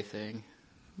sommelier thing.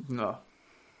 No.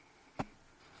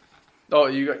 Oh,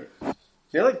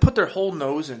 they like put their whole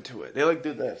nose into it. They like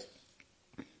do this.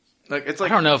 Like it's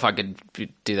like I don't know if I could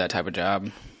do that type of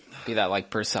job. Be that like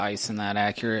precise and that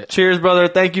accurate. Cheers, brother.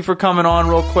 Thank you for coming on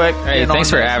real quick. Hey, Getting thanks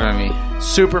on for this. having me.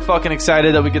 Super fucking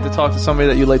excited that we get to talk to somebody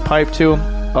that you lay pipe to.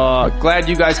 Glad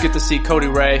you guys get to see Cody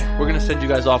Ray. We're going to send you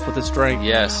guys off with this drink.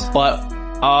 Yes.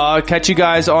 But catch you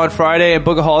guys on Friday, and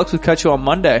Boogaholics will catch you on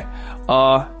Monday.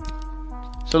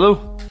 Salute.